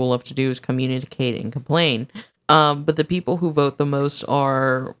 young people love to do is communicate and complain. But the people who vote the most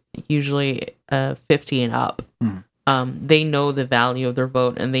are usually 50 and up. They know the value of their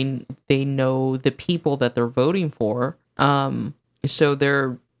vote, and they know the people that they're voting for. So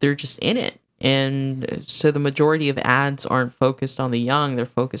they're just in it. And so the majority of ads aren't focused on the young; they're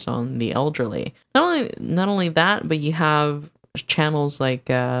focused on the elderly. Not only that, but you have channels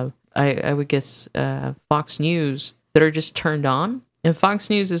like I would guess Fox News that are just turned on. And Fox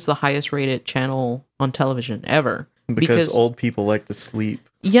News is the highest rated channel on television ever Because old people like to sleep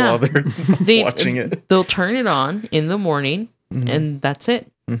Yeah. while they're watching it. They'll turn it on in the morning, and that's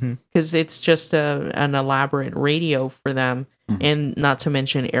it. Mhm. Because it's just an elaborate radio for them. And not to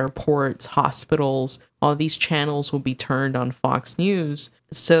mention airports, hospitals, all these channels will be turned on Fox News.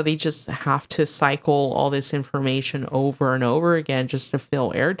 So they just have to cycle all this information over and over again just to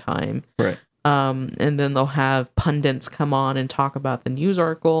fill airtime. Right. And then they'll have pundits come on and talk about the news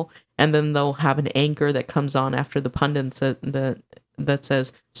article. And then they'll have an anchor that comes on after the pundits that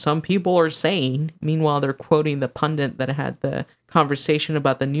says, some people are saying, meanwhile, they're quoting the pundit that had the conversation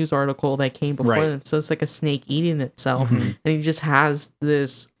about the news article that came before Right. them. So it's like a snake eating itself. And it just has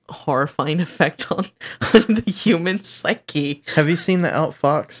this horrifying effect on the human psyche. Have you seen the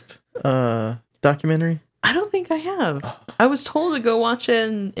Outfoxed documentary? I don't think I have. I was told to go watch it,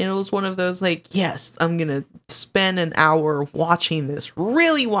 and it was one of those like, yes, I'm gonna spend an hour watching this,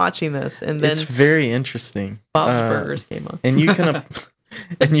 really watching this, and then It's very interesting. Bob's Burgers came on. And you can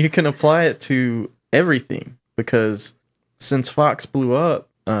and you can apply it to everything, because since Fox blew up,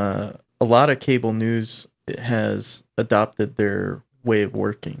 a lot of cable news has adopted their way of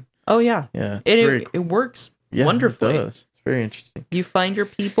working. Oh yeah, Yeah, it's very it works yeah, wonderfully. It does. It's very interesting. You find your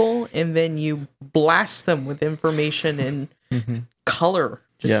people, and then you blast them with information and color.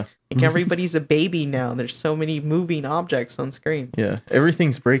 Just Yeah. like everybody's a baby now. There's so many moving objects on screen. Yeah,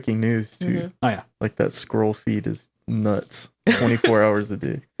 everything's breaking news too. Oh yeah. Like that scroll feed is nuts. 24 hours a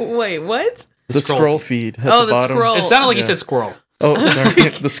day. Wait, what? The scroll feed at Oh, the the bottom. scroll. It sounded like you Yeah. said squirrel. Oh, sorry.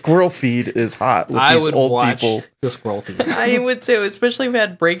 The squirrel feed is hot with I these would old watch people. the squirrel feed. I would too, especially if I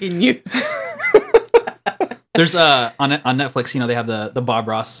had breaking news. There's on Netflix, they have the Bob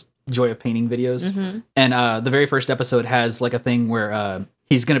Ross Joy of Painting videos, and the very first episode has like a thing where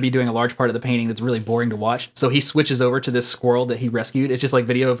he's going to be doing a large part of the painting that's really boring to watch. So he switches over to this squirrel that he rescued. It's just like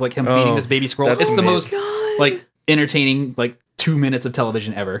video of like him feeding this baby squirrel. that's It's the amazing. most like entertaining like 2 minutes of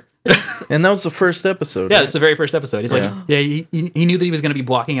television ever. And that was the first episode. Yeah, right? it's the very first episode. He's Yeah. like, he knew that he was going to be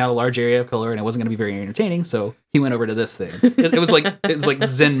blocking out a large area of color and it wasn't going to be very entertaining, so he went over to this thing. It was like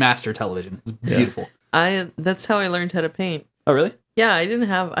Zen Master television. It's beautiful. That's how I learned how to paint. Oh, really? Yeah,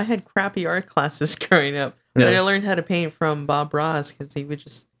 I had crappy art classes growing up. Yeah. And I learned how to paint from Bob Ross because he would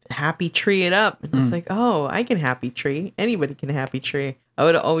just happy tree it up. And it's like, oh, I can happy tree. Anybody can happy tree. I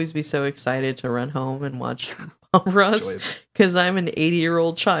would always be so excited to run home and watch Bob Ross because I'm an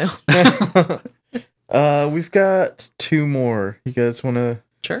 80-year-old child. We've got two more. You guys want to?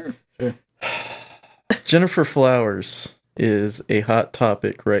 Sure. Jennifer Flowers is a hot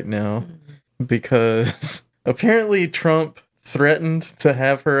topic right now. because apparently Trump threatened to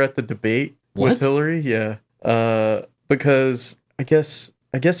have her at the debate What? with Hillary. Yeah. Because I guess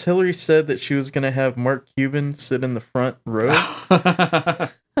Hillary said that she was going to have Mark Cuban sit in the front row.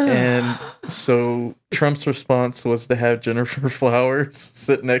 And so Trump's response was to have Jennifer Flowers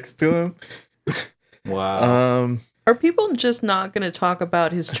sit next to him. Wow. Are people just not going to talk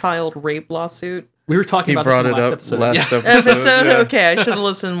about his child rape lawsuit? We were talking He about this in brought the it last up episode. last yeah. episode. Yeah. Okay, I should have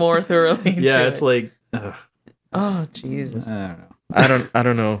listened more thoroughly. Yeah, to it's it. like, ugh, Oh, Jesus. I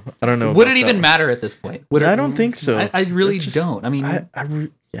don't know. I don't know. Would about it that even one. matter at this point? Would I it- don't think so. I really It just- don't. I mean,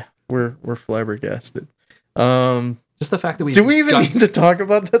 yeah, we're flabbergasted. just the fact that we Do we even got- need to talk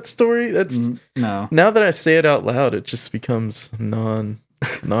about that story? That's no. now that I say it out loud, it just becomes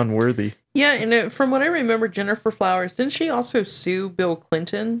non-worthy. Yeah, and from what I remember, Jennifer Flowers, didn't she also sue Bill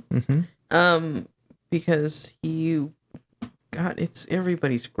Clinton? Mm-hmm. Because God, it's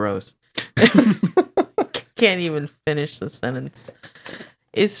everybody's gross. Can't even finish the sentence.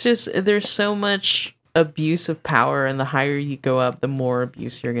 It's just there's so much abuse of power, and the higher you go up, the more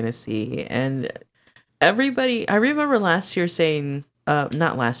abuse you're gonna see. And everybody, I remember last year saying,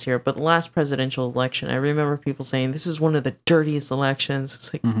 not last year, but the last presidential election, I remember people saying this is one of the dirtiest elections.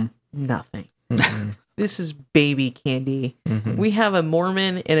 It's like nothing. This is baby candy. We have a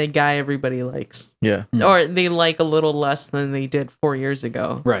Mormon and a guy everybody likes. Yeah. Or they like a little less than they did 4 years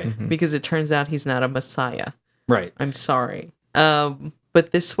ago. Right. Because it turns out he's not a messiah. Right. I'm sorry.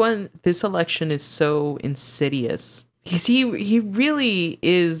 But this election is so insidious. Because he really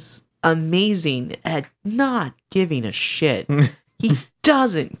is amazing at not giving a shit. He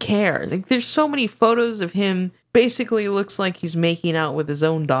doesn't care. Like there's so many photos of him basically looks like he's making out with his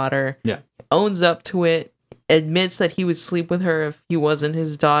own daughter. Yeah. Owns up to it, admits that he would sleep with her if he wasn't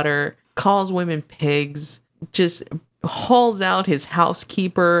his daughter, calls women pigs, just hauls out his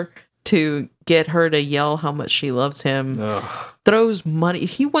housekeeper to get her to yell how much she loves him, Ugh. throws money.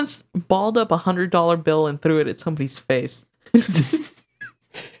 He once balled up $100 bill and threw it at somebody's face.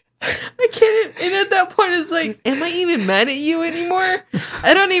 I can't, and at that point it's like, am I even mad at you anymore?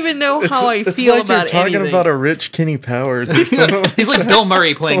 I don't even know how I It's feel like about you're talking anything. about a rich Kenny Powers or something. He's like Bill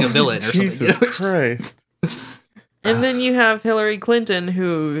Murray playing a villain or something. Jesus Christ. And then you have Hillary Clinton,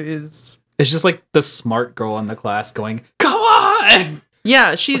 who is, It's just like the smart girl in the class going, "Come on!"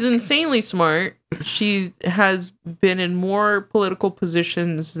 yeah, she's insanely smart. She has been in more political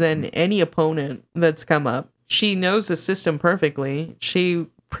positions than any opponent that's come up. She knows the system perfectly. She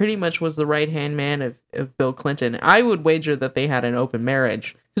pretty much was the right-hand man of Bill Clinton. I would wager that they had an open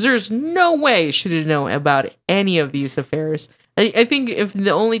marriage. Because there's no way she didn't know about any of these affairs. I think if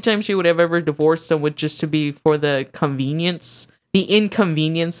the only time she would have ever divorced him would just to be for the convenience, the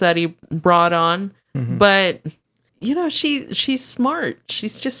inconvenience that he brought on. But, you know, she's smart.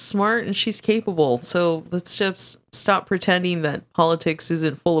 She's just smart and she's capable. So let's just stop pretending that politics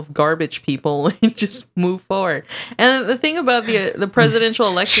isn't full of garbage people and just move forward. And the thing about the presidential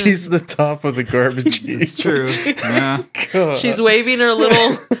election, She's the top of the garbage heap. It's true. Yeah. God. she's waving her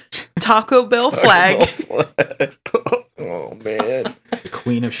little Taco Bell flag. Oh man.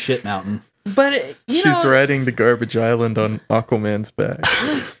 Queen of Shit Mountain. But you She's know, riding the garbage island on Aquaman's back.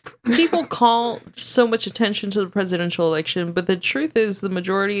 people call so much attention to the presidential election, but the truth is the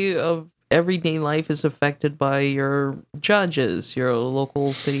majority of everyday life is affected by your judges, your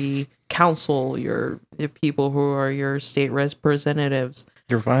local city council, your people who are your state representatives,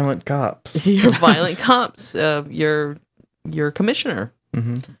 You're violent cops. your violent cops, your commissioner.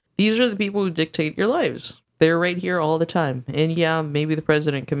 These are the people who dictate your lives. They're right here all the time. And yeah, maybe the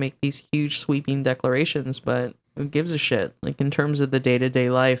president can make these huge sweeping declarations, but who gives a shit? Like in terms of the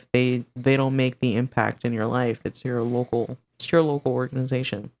day-to-day life, they don't make the impact in your life. It's your local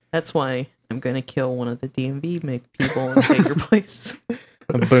organization. That's why I'm going to kill one of the DMV people and take your place.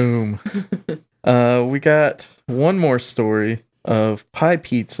 Boom. We got one more story of Pie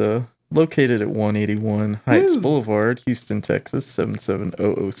Pizza, located at 181 Heights Boulevard, Houston, Texas,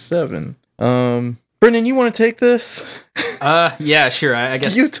 77007. Brendan, you want to take this? Yeah, sure. I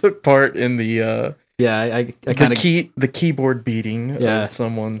guess. You took part in the I kind of the keyboard beating Yeah. of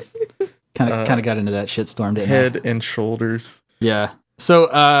someone's kind of got into that shitstorm, didn't I? head and shoulders. Yeah. So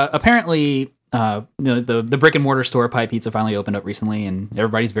apparently, the brick and mortar store Pie Pizza finally opened up recently, and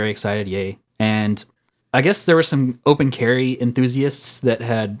everybody's very excited. Yay! And I guess there were some open carry enthusiasts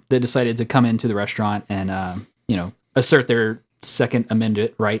that decided to come into the restaurant and assert their Second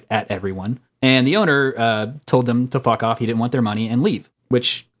Amendment right at everyone. And the owner told them to fuck off. He didn't want their money and leave.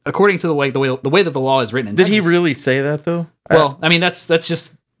 Which, according to the way that the law is written, in Did he Texas- really say that though? Well, I mean, that's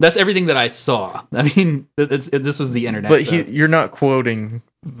everything that I saw. I mean, this was the internet. But so. you're not quoting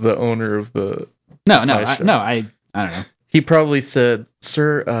the owner of the No, pie shop. I don't know. He probably said,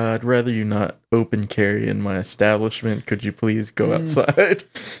 "Sir, I'd rather you not open carry in my establishment. Could you please go outside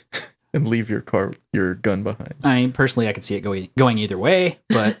and leave your gun behind?" I mean, personally, I could see it going either way,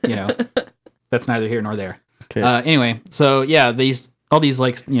 but that's neither here nor there. Okay. Anyway, so yeah, all these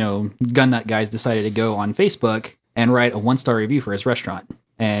gun nut guys decided to go on Facebook and write a 1-star review for his restaurant,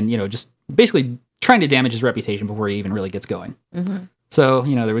 and just basically trying to damage his reputation before he even really gets going. Mm-hmm. So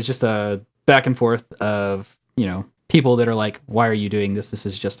there was just a back and forth of people that are like, "Why are you doing this? This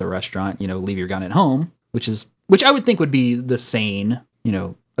is just a restaurant. Leave your gun at home," which I would think would be the sane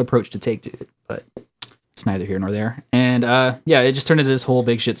approach to take to it, but it's neither here nor there. And it just turned into this whole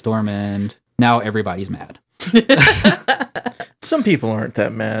big shitstorm, and now everybody's mad. Some people aren't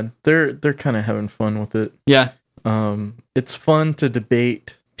that mad. They're kind of having fun with it. Yeah, It's fun to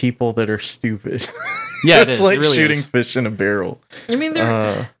debate people that are stupid. Yeah, it's it like really shooting is. fish in a barrel. I mean,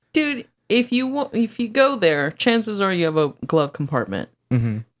 dude, if you go there, chances are you have a glove compartment.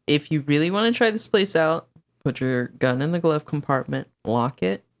 Mm-hmm. If you really want to try this place out, put your gun in the glove compartment, lock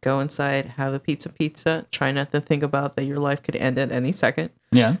it, go inside, have a pizza. Try not to think about that your life could end at any second.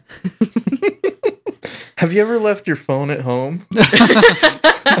 Yeah. Have you ever left your phone at home?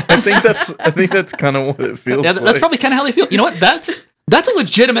 I think that's kind of what it feels Yeah, like. that's probably kind of how they feel. You know what? That's a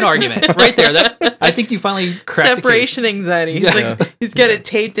legitimate argument right there. That I think you finally cracked Separation anxiety. He's Yeah. like, he's got it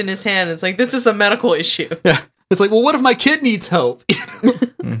taped in his hand. It's like, this is a medical issue. the case. Yeah. It's like, well, what if my kid needs help?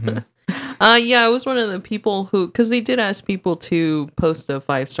 Yeah, I was one of the people who, because they did ask people to post a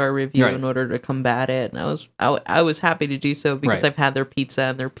 5-star review Right. in order to combat it, and I was happy to do so because Right. I've had their pizza,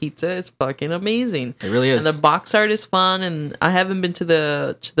 and their pizza is fucking amazing. It really is. And the box art is fun, and I haven't been to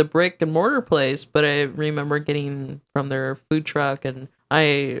the brick and mortar place, but I remember getting from their food truck, and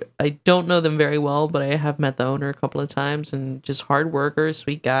I don't know them very well, but I have met the owner a couple of times, and just hard worker,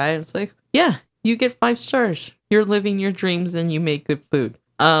 sweet guy. And it's like, yeah, you get 5 stars. You're living your dreams, and you make good food.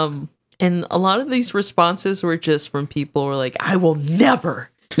 And a lot of these responses were just from people who were like, I will never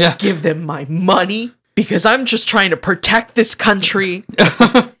Yeah. give them my money because I'm just trying to protect this country.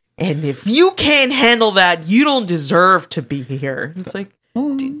 And if you can't handle that, you don't deserve to be here. It's like,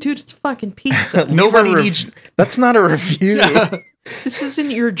 dude, it's fucking pizza. Nobody needs. That's not a review. This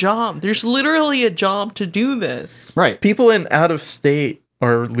isn't your job. There's literally a job to do this. Right. People in out of state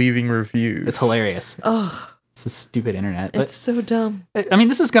are leaving reviews. It's hilarious. Oh, It's a stupid internet. it's so dumb. I mean,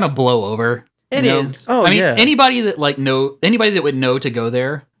 this is gonna blow over. It is. Oh, I mean, yeah. anybody that would know to go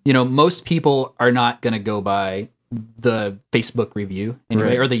there, most people are not gonna go by the Facebook review anyway,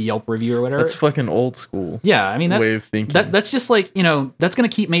 Right. or the Yelp review or whatever. That's fucking old school Yeah, I mean way of thinking. that's just like that's gonna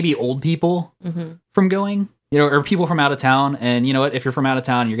keep maybe old people from going, or people from out of town. And you know what? If you're from out of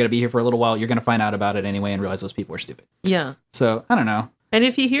town, you're gonna be here for a little while. You're gonna find out about it anyway and realize those people are stupid. Yeah. So I don't know. And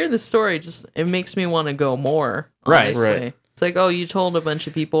if you hear the story, it makes me want to go more. Right. Honestly. Right. It's like, oh, you told a bunch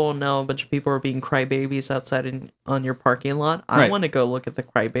of people, and now a bunch of people are being crybabies outside on your parking lot. I Right. want to go look at the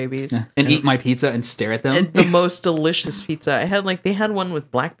crybabies. And eat my pizza and stare at them. And the most delicious pizza. They had one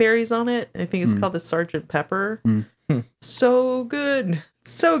with blackberries on it. I think it's called the Sergeant Pepper. So good.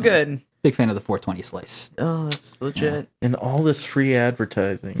 So good. Big fan of the 420 slice. Oh, that's legit. and all this free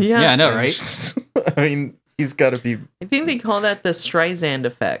advertising. Yeah. Yeah, I know, right? I mean, he's got to be I think they call that the Streisand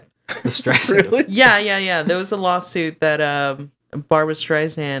effect. The stress. really. Yeah. There was a lawsuit that Barbara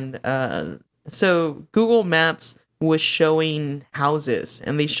Streisand. So Google Maps was showing houses,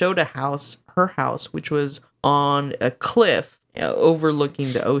 and they showed her house, which was on a cliff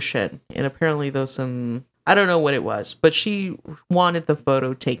overlooking the ocean. And apparently, there was some, I don't know what it was, but she wanted the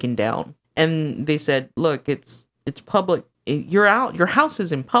photo taken down. And they said, "Look, it's public. You're out. Your house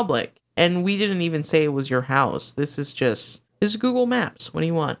is in public, and we didn't even say it was your house. This is Google Maps. What do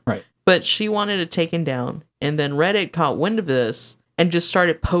you want?" Right. But she wanted it taken down, and then Reddit caught wind of this and just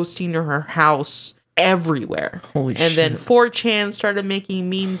started posting her house everywhere. Holy and then shit. 4chan started making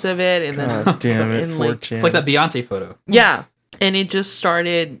memes of it, and then God damn it, and, like, 4chan. It's like that Beyonce photo. yeah, and it just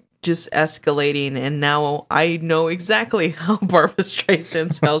started just escalating, and now I know exactly how Barbara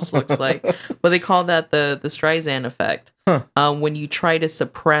Streisand's house looks like. But they call that the Streisand effect. When you try to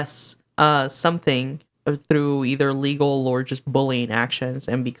suppress something through either legal or just bullying actions,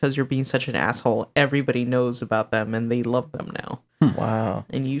 and because you're being such an asshole, everybody knows about them and they love them now. Wow.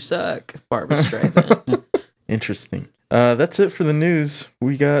 And you suck, Barbara Streisand. Interesting. That's it for the news.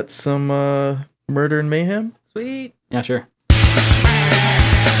 We got some murder and mayhem. Sweet. Yeah, sure.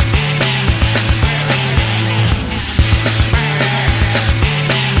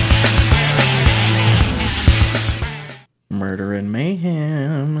 Murder and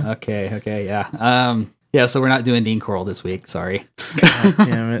mayhem. Okay, yeah. Yeah, so we're not doing Dean Coral this week. Sorry. God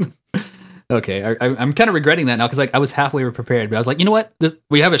damn it. Okay, I'm kind of regretting that now because I was halfway prepared, but I was like, you know what?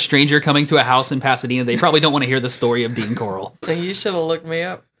 We have a stranger coming to a house in Pasadena. They probably don't want to hear the story of Dean Coral. So you should have looked me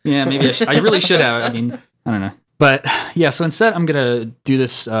up. Yeah, maybe I really should have. I mean, I don't know. But yeah, so instead I'm going to do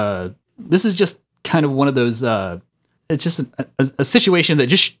this. This is just kind of one of those, it's just a situation that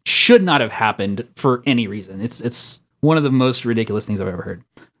just should not have happened for any reason. It's one of the most ridiculous things I've ever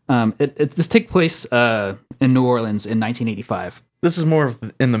heard. This took place in New Orleans in 1985. This is more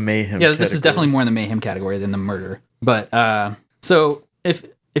in the mayhem Yeah, this category. is definitely more in the mayhem category than the murder. But so if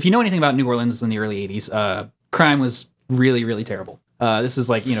you know anything about New Orleans in the early 80s, crime was really, really terrible. This was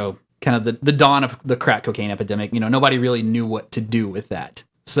like, kind of the dawn of the crack cocaine epidemic. Nobody really knew what to do with that.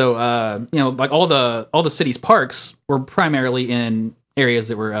 So, like all the city's parks were primarily in areas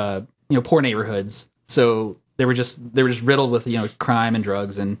that were, poor neighborhoods. So they were just riddled with, crime and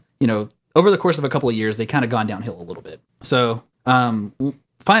drugs. And, over the course of a couple of years, they kind of gone downhill a little bit. So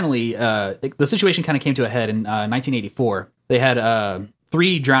finally, the situation kind of came to a head in 1984. They had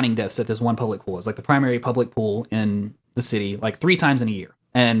 3 drowning deaths at this one public pool. It was like the primary public pool in the city, like 3 times in a year.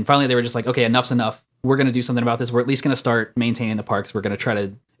 And finally, they were just like, okay, enough's enough. We're going to do something about this. We're at least going to start maintaining the parks. We're going to try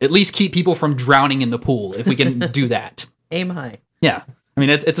to at least keep people from drowning in the pool if we can do that. Aim high. Yeah. I mean,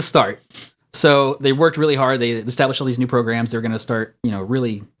 it's a start. So they worked really hard. They established all these new programs. They're going to start,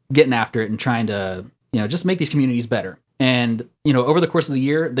 really getting after it and trying to, just make these communities better. And, over the course of the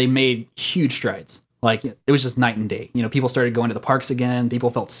year, they made huge strides. Like, it was just night and day. People started going to the parks again. People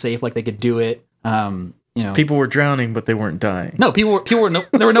felt safe, like they could do it. People were drowning, but they weren't dying. No, there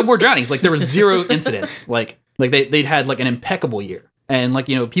were no more drownings. Like, there were 0 incidents. Like they'd had like an impeccable year. And like,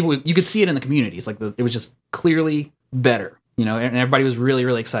 people, you could see it in the communities. Like it was just clearly better, and everybody was really,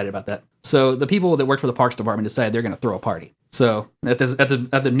 really excited about that. So the people that worked for the parks department decided they're going to throw a party. So at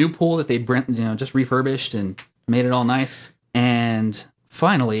the new pool that they just refurbished and made it all nice. And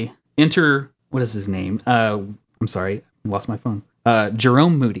finally enter, what is his name? I'm sorry, I lost my phone.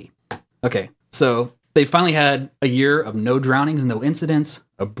 Jerome Moody. Okay. So they finally had a year of no drownings, no incidents.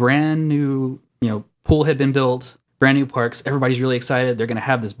 A brand new, pool had been built, brand new parks. Everybody's really excited. They're going to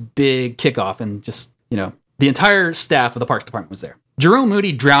have this big kickoff, and just, the entire staff of the parks department was there. Jerome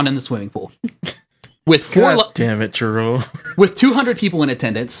Moody drowned in the swimming pool with Damn it, Jerome. with 200 people in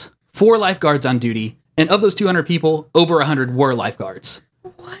attendance, 4 lifeguards on duty, and of those 200 people, over 100 were lifeguards.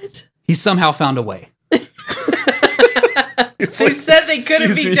 What? He somehow found a way. It's They said they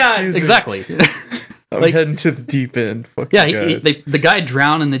couldn't be done. Exactly. I'm Like- heading to the deep end. Fuck Yeah, you guys. the guy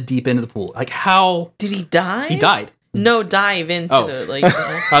drowned in the deep end of the pool. Like, how? Did he die? He died. No, dive into Oh. the like.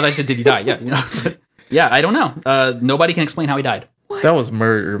 Oh, they said, did he die? Yeah. But, yeah, I don't know. Nobody can explain how he died. That was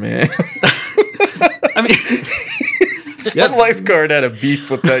murder, man. I mean, Some lifeguard had a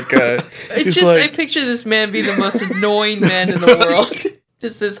beef with that guy. I He's just like, I picture this man being the most annoying man in the world.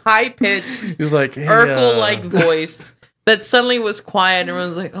 Just this high pitched, he's like, hey, Urkel like voice that suddenly was quiet. And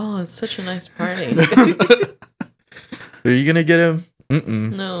everyone's like, "Oh, it's such a nice party." are you gonna get him?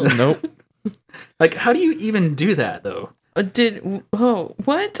 Mm-mm. No, Nope. like, how do you even do that, though?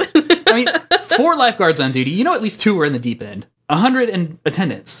 what? I mean, 4 lifeguards on duty. At least 2 were in the deep end. 100 in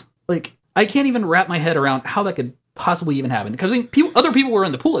attendance. Like, I can't even wrap my head around how that could possibly even happen. Because other people were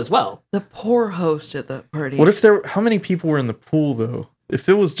in the pool as well. The poor host at that party. What if how many people were in the pool though? If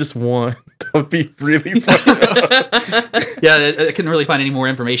it was just one, that would be really fun. Yeah, I couldn't really find any more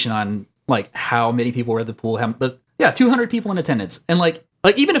information on like how many people were at the pool. But yeah, 200 people in attendance, and like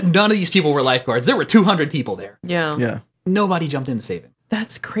even if none of these people were lifeguards, there were 200 people there. Yeah. Yeah. Nobody jumped in to save him.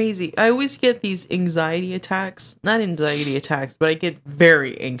 That's crazy. I always get these anxiety attacks. Not anxiety attacks, but I get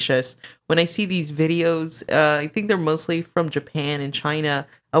very anxious when I see these videos. I think they're mostly from Japan and China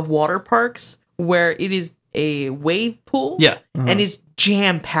of water parks where it is a wave pool. Yeah. And it's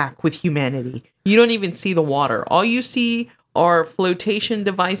jam-packed with humanity. You don't even see the water. All you see are flotation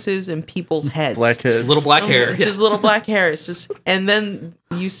devices and people's heads. Blackheads. Just little black hair. Just little black hair. It's just, and then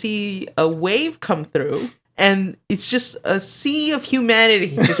you see a wave come through, and it's just a sea of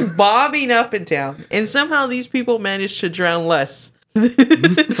humanity just bobbing up and down. And somehow these people manage to drown less. Every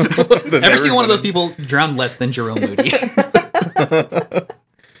single one of those people drowned less than Jerome Moody.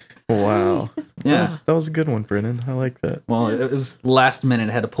 Wow. Yeah. That was a good one, Brennan. I like that. Well, it was last minute.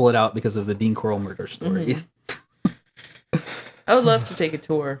 I had to pull it out because of the Dean Coral murder story. I would love to take a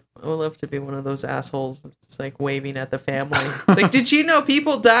tour. I would love to be one of those assholes. It's like waving at the family. It's like, did you know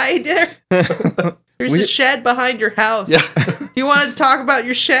people died there? There's a shed behind your house. Yeah. You want to talk about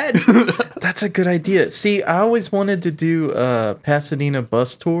your shed? That's a good idea. See, I always wanted to do a Pasadena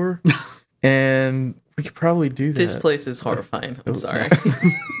bus tour, and we could probably do that. This place is horrifying. I'm sorry.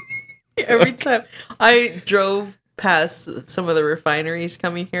 Every time I drove past some of the refineries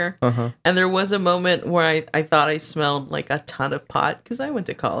coming here, and there was a moment where I thought I smelled like a ton of pot because I went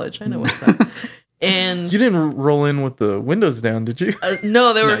to college. I know what's up. And You didn't roll in with the windows down, did you?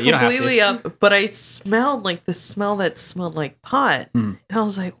 no, they were you don't have to. completely up, but I smelled like the smell that smelled like pot. And I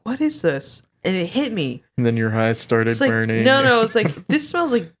was like, what is this? And it hit me. And then your eyes started It's like, burning. no, it's like, this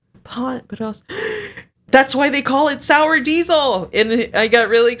smells like pot, but I was, that's why they call it sour diesel. And I got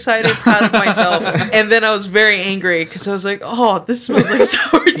really excited, proud of myself. And then I was very angry because I was like, oh, this smells like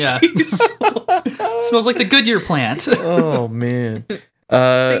sour Yeah. diesel. Smells like the Goodyear plant. Oh, man.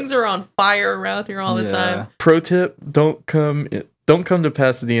 Things are on fire around here all the time. Pro tip: don't come to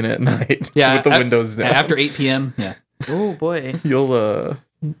Pasadena at night Yeah, with the windows down. After 8 p.m. Yeah. Oh, boy. You'll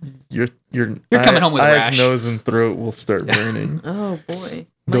your coming home with a eyes, rash. nose, and throat will start burning. Oh, boy.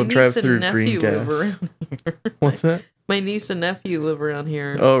 Don't My drive niece and through nephew green live gas. around here. What's that? My niece and nephew live around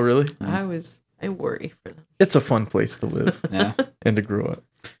here. Oh, really? I worry for them. It's a fun place to live Yeah. and to grow up.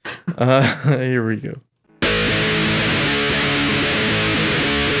 Here we go.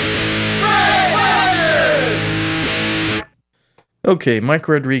 Okay, Mike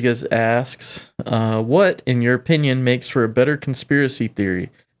Rodriguez asks, what, in your opinion, makes for a better conspiracy theory?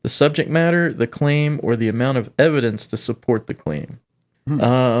 The subject matter, the claim, or the amount of evidence to support the claim?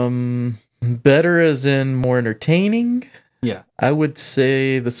 Better as in more entertaining? Yeah. I would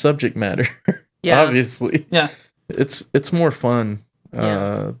say the subject matter. Yeah. Obviously. Yeah. It's more fun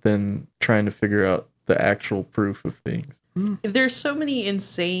Yeah. than trying to figure out the actual proof of things. There's so many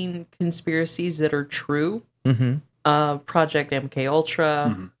insane conspiracies that are true. Mm-hmm. Project MK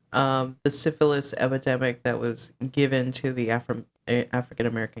Ultra, the syphilis epidemic that was given to the African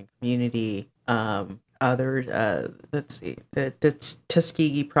American community. Let's see, the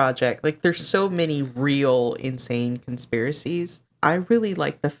Tuskegee Project. Like, there's so many real insane conspiracies. I really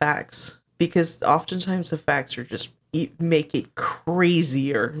like the facts because oftentimes the facts are just make it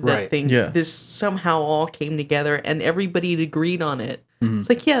crazier. Right. This somehow all came together and everybody had agreed on it. It's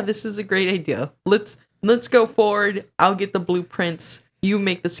like, yeah, this is a great idea. Let's go forward. I'll get the blueprints. You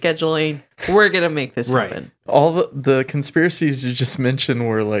make the scheduling. We're gonna make this Right. happen. All the conspiracies you just mentioned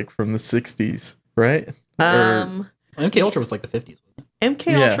were like from the 60s, right? MK Ultra was like the 50s.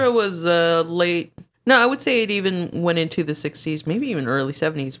 MK Yeah. Ultra was late. No, I would say it even went into the 60s, maybe even early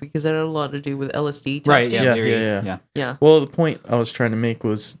 70s, because that had a lot to do with LSD Right. testing. Yeah. Yeah. Yeah. Well, the point I was trying to make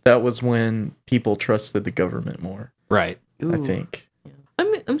was that was when people trusted the government more, Right. I Ooh. think.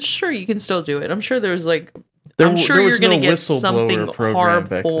 I'm sure you can still do it. I'm sure there's like. There I'm sure there you're was going to no get whistleblower something program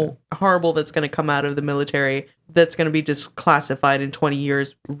back horrible that's going to come out of the military that's going to be just classified in 20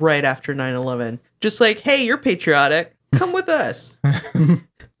 years right after 9/11. Just like, hey, you're patriotic. Come with us.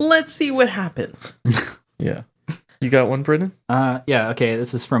 Let's see what happens. Yeah. You got one, Brendan? Yeah. Okay.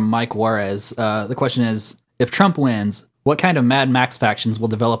 This is from Mike Juarez. The question is, if Trump wins, what kind of Mad Max factions will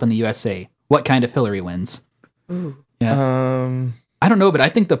develop in the USA? What kind of Hillary wins? Ooh. I don't know, but I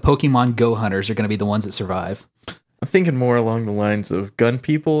think the Pokemon Go hunters are going to be the ones that survive. I'm thinking more along the lines of gun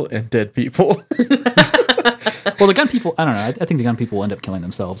people and dead people. Well, the gun people, I don't know. I think the gun people will end up killing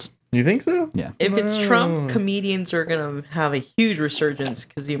themselves. You think so? Yeah. If it's Trump, comedians are going to have a huge resurgence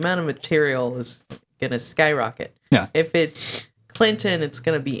because the amount of material is going to skyrocket. Yeah. If it's Clinton, it's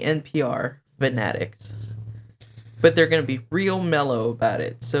going to be NPR fanatics. But they're going to be real mellow about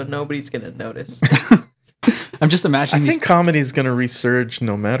it, so nobody's going to notice. I'm just I imagining think comedy's going to resurge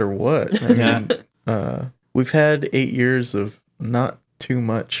no matter what. I Yeah. mean, we've had 8 years of not too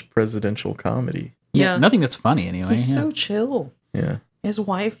much presidential comedy. Yeah, Yeah. nothing that's funny anyway. He's Yeah. so chill. Yeah. His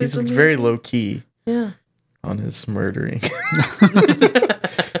wife He's is amazing. very low key Yeah. on his murdering.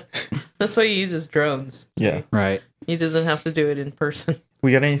 That's why he uses drones. Yeah. Right. He doesn't have to do it in person.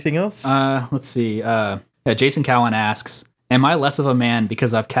 We got anything else? Let's see. Yeah, Jason Cowan asks, am I less of a man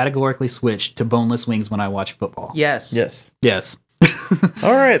because I've categorically switched to boneless wings when I watch football? Yes. Yes. Yes.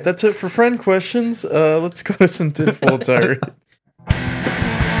 All right, that's it for friend questions. Let's go to some tinfoil tire.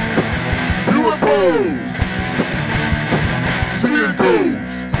 UFOs! Seeing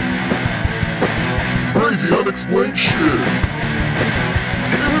ghosts! Crazy unexplained shit!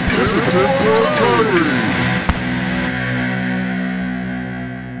 It's a tinfoil tirade!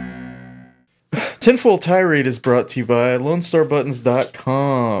 Tinfoil Tirade is brought to you by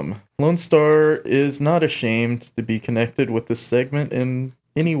LoneStarButtons.com. Lone Star is not ashamed to be connected with this segment in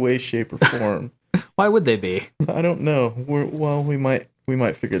any way, shape, or form. Why would they be? I don't know. We might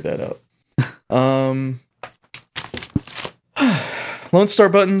figure that out.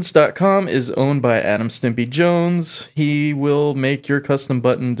 LoneStarButtons.com is owned by Adam Stimpy Jones. He will make your custom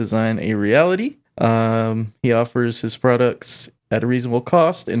button design a reality. He offers his products at a reasonable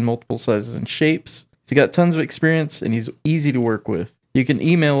cost in multiple sizes and shapes. He's got tons of experience and he's easy to work with. You can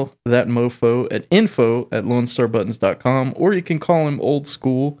email that mofo at info@lonestarbuttons.com, or you can call him old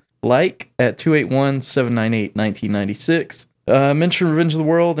school, like at 281-798-1996. Mention Revenge of the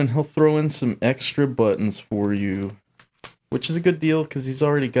World and he'll throw in some extra buttons for you, which is a good deal because he's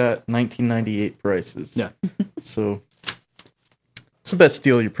already got 1998 prices. Yeah. So it's the best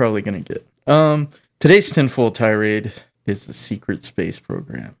deal you're probably going to get. Today's tinfoil tirade is the secret space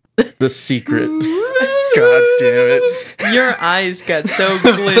program. The secret. God damn it. Your eyes got so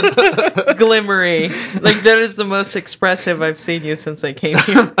glimmery. Like, that is the most expressive I've seen you since I came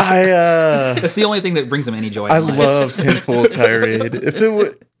here. That's the only thing that brings him any joy. I in life. love tinfoil tirade. If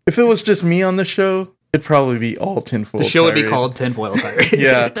it was just me on the show, it'd probably be all tinfoil The show would be tirade. called Tinfoil Tirade.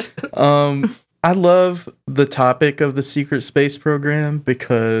 Yeah. I love the topic of the secret space program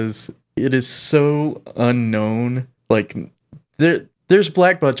because it is so unknown. Like, there's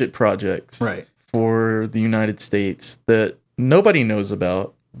black budget projects Right. for the United States that nobody knows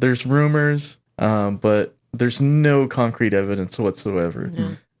about. There's rumors, but there's no concrete evidence whatsoever.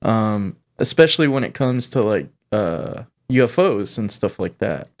 Especially when it comes to like UFOs and stuff like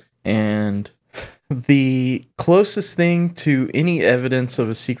that. And the closest thing to any evidence of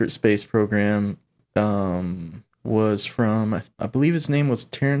a secret space program was from, I believe his name was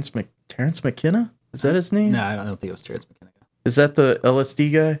Terrence McKenna? Is that his name? No, I don't think it was Terrence McKenna. Is that the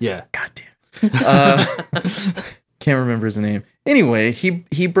LSD guy? Yeah. God damn. Can't remember his name. Anyway,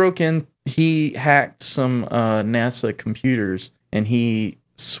 he broke in, he hacked some NASA computers, and he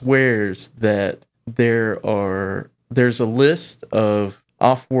swears that there's a list of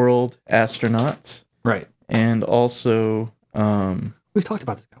off-world astronauts, Right. and also We've talked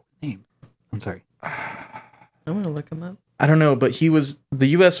about this guy. What's his name? I'm sorry. I'm going to look him up. I don't know, but the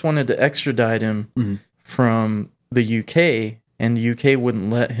US wanted to extradite him from the UK, and the UK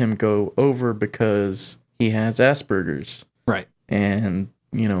wouldn't let him go over because he has Asperger's. Right. And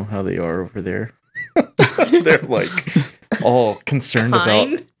you know how they are over there. They're like all concerned about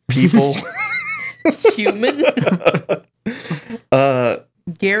Kind? people. Human?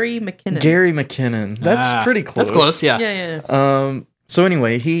 Gary McKinnon. Gary McKinnon. That's pretty close. That's close, yeah. Yeah. So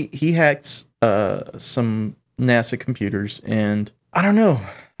anyway, he hacked some NASA computers, and I don't know.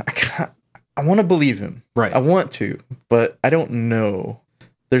 I want to believe him. Right. I want to, but I don't know.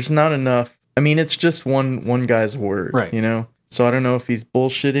 There's not enough. I mean, it's just one guy's word, Right. you know? So I don't know if he's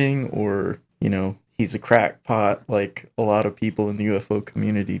bullshitting or, you know, he's a crackpot like a lot of people in the UFO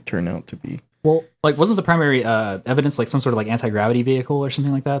community turn out to be. Well, like, wasn't the primary evidence like some sort of like anti-gravity vehicle or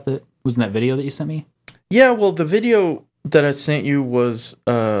something like that was in that video that you sent me? Yeah, well, the video that I sent you was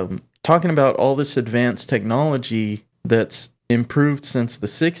talking about all this advanced technology that's improved since the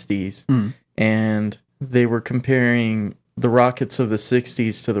 60s. And they were comparing the rockets of the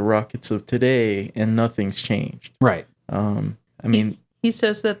 60s to the rockets of today, and nothing's changed. Right. I mean, He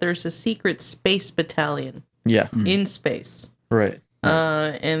says that there's a secret space battalion yeah, in space. right.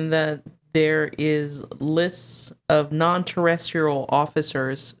 And that there is lists of non-terrestrial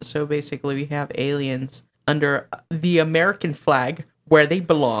officers. So basically we have aliens under the American flag where they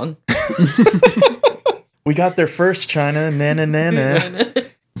belong. We got there first, China. Na-na-na-na.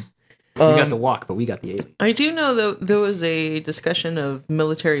 We got the walk, but we got the aliens. I do know that there was a discussion of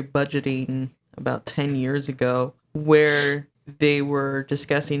military budgeting about 10 years ago where they were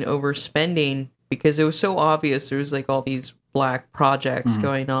discussing overspending because it was so obvious there was like all these black projects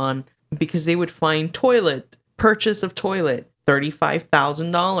going on because they would find purchase of toilet,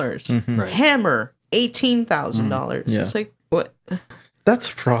 $35,000. Right. Hammer, $18,000. Yeah. It's like, what? That's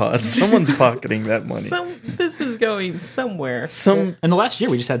fraud. Someone's pocketing that money. This is going somewhere. In the last year,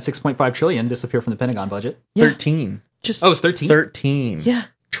 we just had 6.5 trillion disappear from the Pentagon budget. 13. Just, Oh, it's 13? 13 yeah.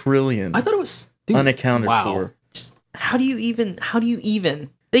 trillion I thought it was unaccounted wow. for. Just how do you even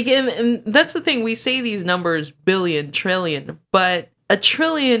like, and that's the thing, we say these numbers billion, trillion, but a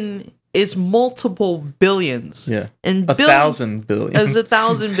trillion is multiple billions. Yeah. And 1,000 billion. is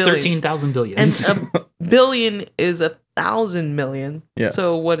 1,000 billion. 13,000 billion. And a billion is 1,000 million. Yeah.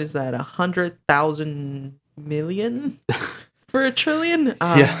 So what is that? 100,000 million for a trillion?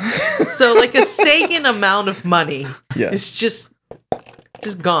 Yeah. So like a Sagan amount of money Yeah. is just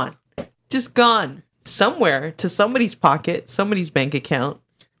gone. Just gone. Somewhere to somebody's pocket, somebody's bank account.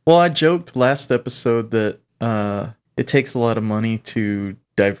 Well, I joked last episode that it takes a lot of money to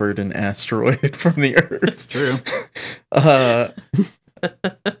divert an asteroid from the Earth. It's true.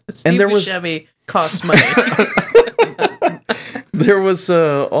 Steve there was- Buscemi costs money. There was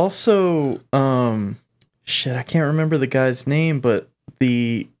also I can't remember the guy's name, but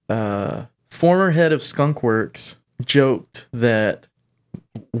the former head of Skunkworks, joked that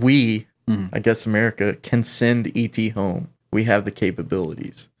we, Mhm. I guess America, can send ET home. We have the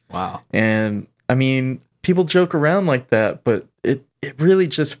capabilities. Wow. And I mean, people joke around like that, but it really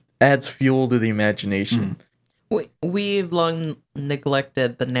just adds fuel to the imagination. We've long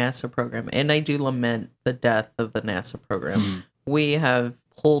neglected the NASA program, and I do lament the death of the NASA program. We have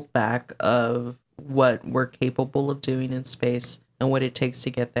pulled back of what we're capable of doing in space and what it takes to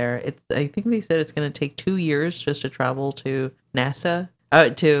get there. I think they said it's going to take 2 years just to travel to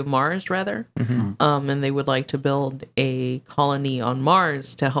to Mars rather. And they would like to build a colony on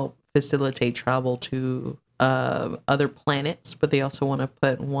Mars to help facilitate travel to other planets, but they also want to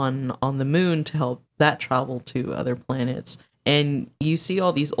put one on the moon to help that travel to other planets. And you see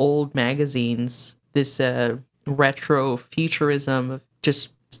all these old magazines, this retro futurism of just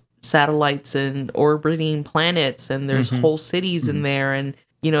satellites and orbiting planets, and there's whole cities in there, and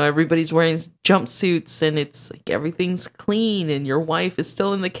everybody's wearing jumpsuits, and it's like everything's clean, and your wife is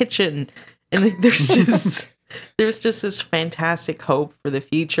still in the kitchen, and like, there's just this fantastic hope for the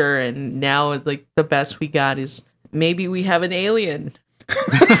future. And now, like, the best we got is maybe we have an alien.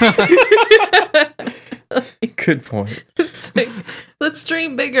 Good point. It's like, let's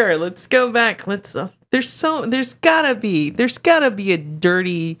dream bigger. Let's go back. There's gotta be a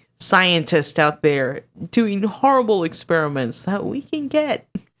dirty scientist out there doing horrible experiments that we can get.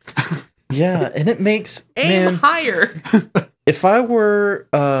 Yeah, and it makes Aim higher. If I were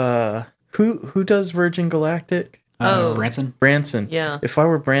who does Virgin Galactic? Branson. Branson. Yeah. If I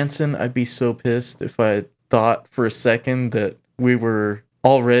were Branson, I'd be so pissed if I thought for a second that we were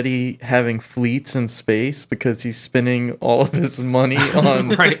already having fleets in space because he's spending all of his money on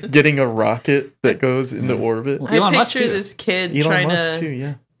getting a rocket that goes into orbit. Well, Elon I Musk picture too. this kid Elon trying Musk to too,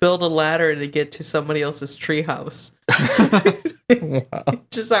 yeah. build a ladder to get to somebody else's treehouse. Wow.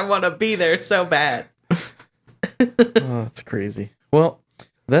 Just I want to be there so bad. Oh, that's crazy. Well,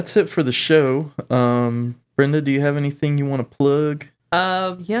 that's it for the show. Brenda, do you have anything you want to plug?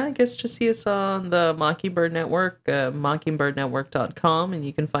 Yeah, I guess just see us on the Mockingbird Network, mockingbirdnetwork.com, and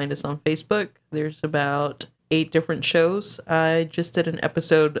you can find us on Facebook. There's about 8 different shows. I just did an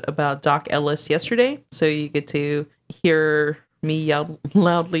episode about Doc Ellis yesterday, so you get to hear me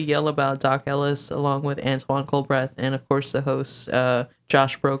loudly yell about Doc Ellis along with Antoine Colbreth and, of course, the hosts,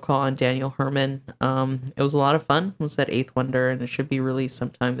 Josh Brokaw and Daniel Herman. It was a lot of fun. It was that 8th Wonder, and it should be released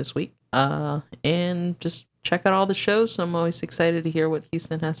sometime this week. And just check out all the shows. I'm always excited to hear what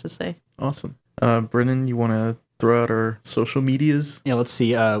Houston has to say. Awesome. Brennan, you want to throw out our social medias? Yeah, let's see.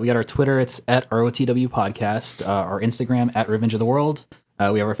 We got our Twitter. It's at ROTW Podcast. Our Instagram at Revenge of the World.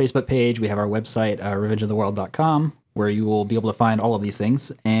 We have our Facebook page. We have our website, revengeoftheworld.com, where you will be able to find all of these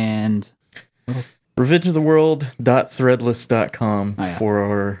things. And what else? revengeoftheworld.threadless.com Oh, yeah. for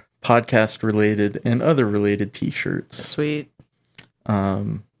our podcast related and other related t-shirts. Sweet.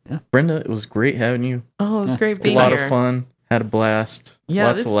 Brenda, it was great having you. Oh, it was great A being lot here. of fun. Had a blast. Yeah,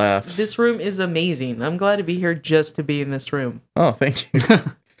 Lots of laughs. This room is amazing. I'm glad to be here just to be in this room. Oh, thank you.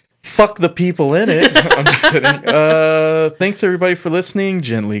 Fuck the people in it. I'm just kidding. Thanks everybody for listening.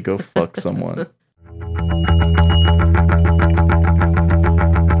 Gently go fuck someone.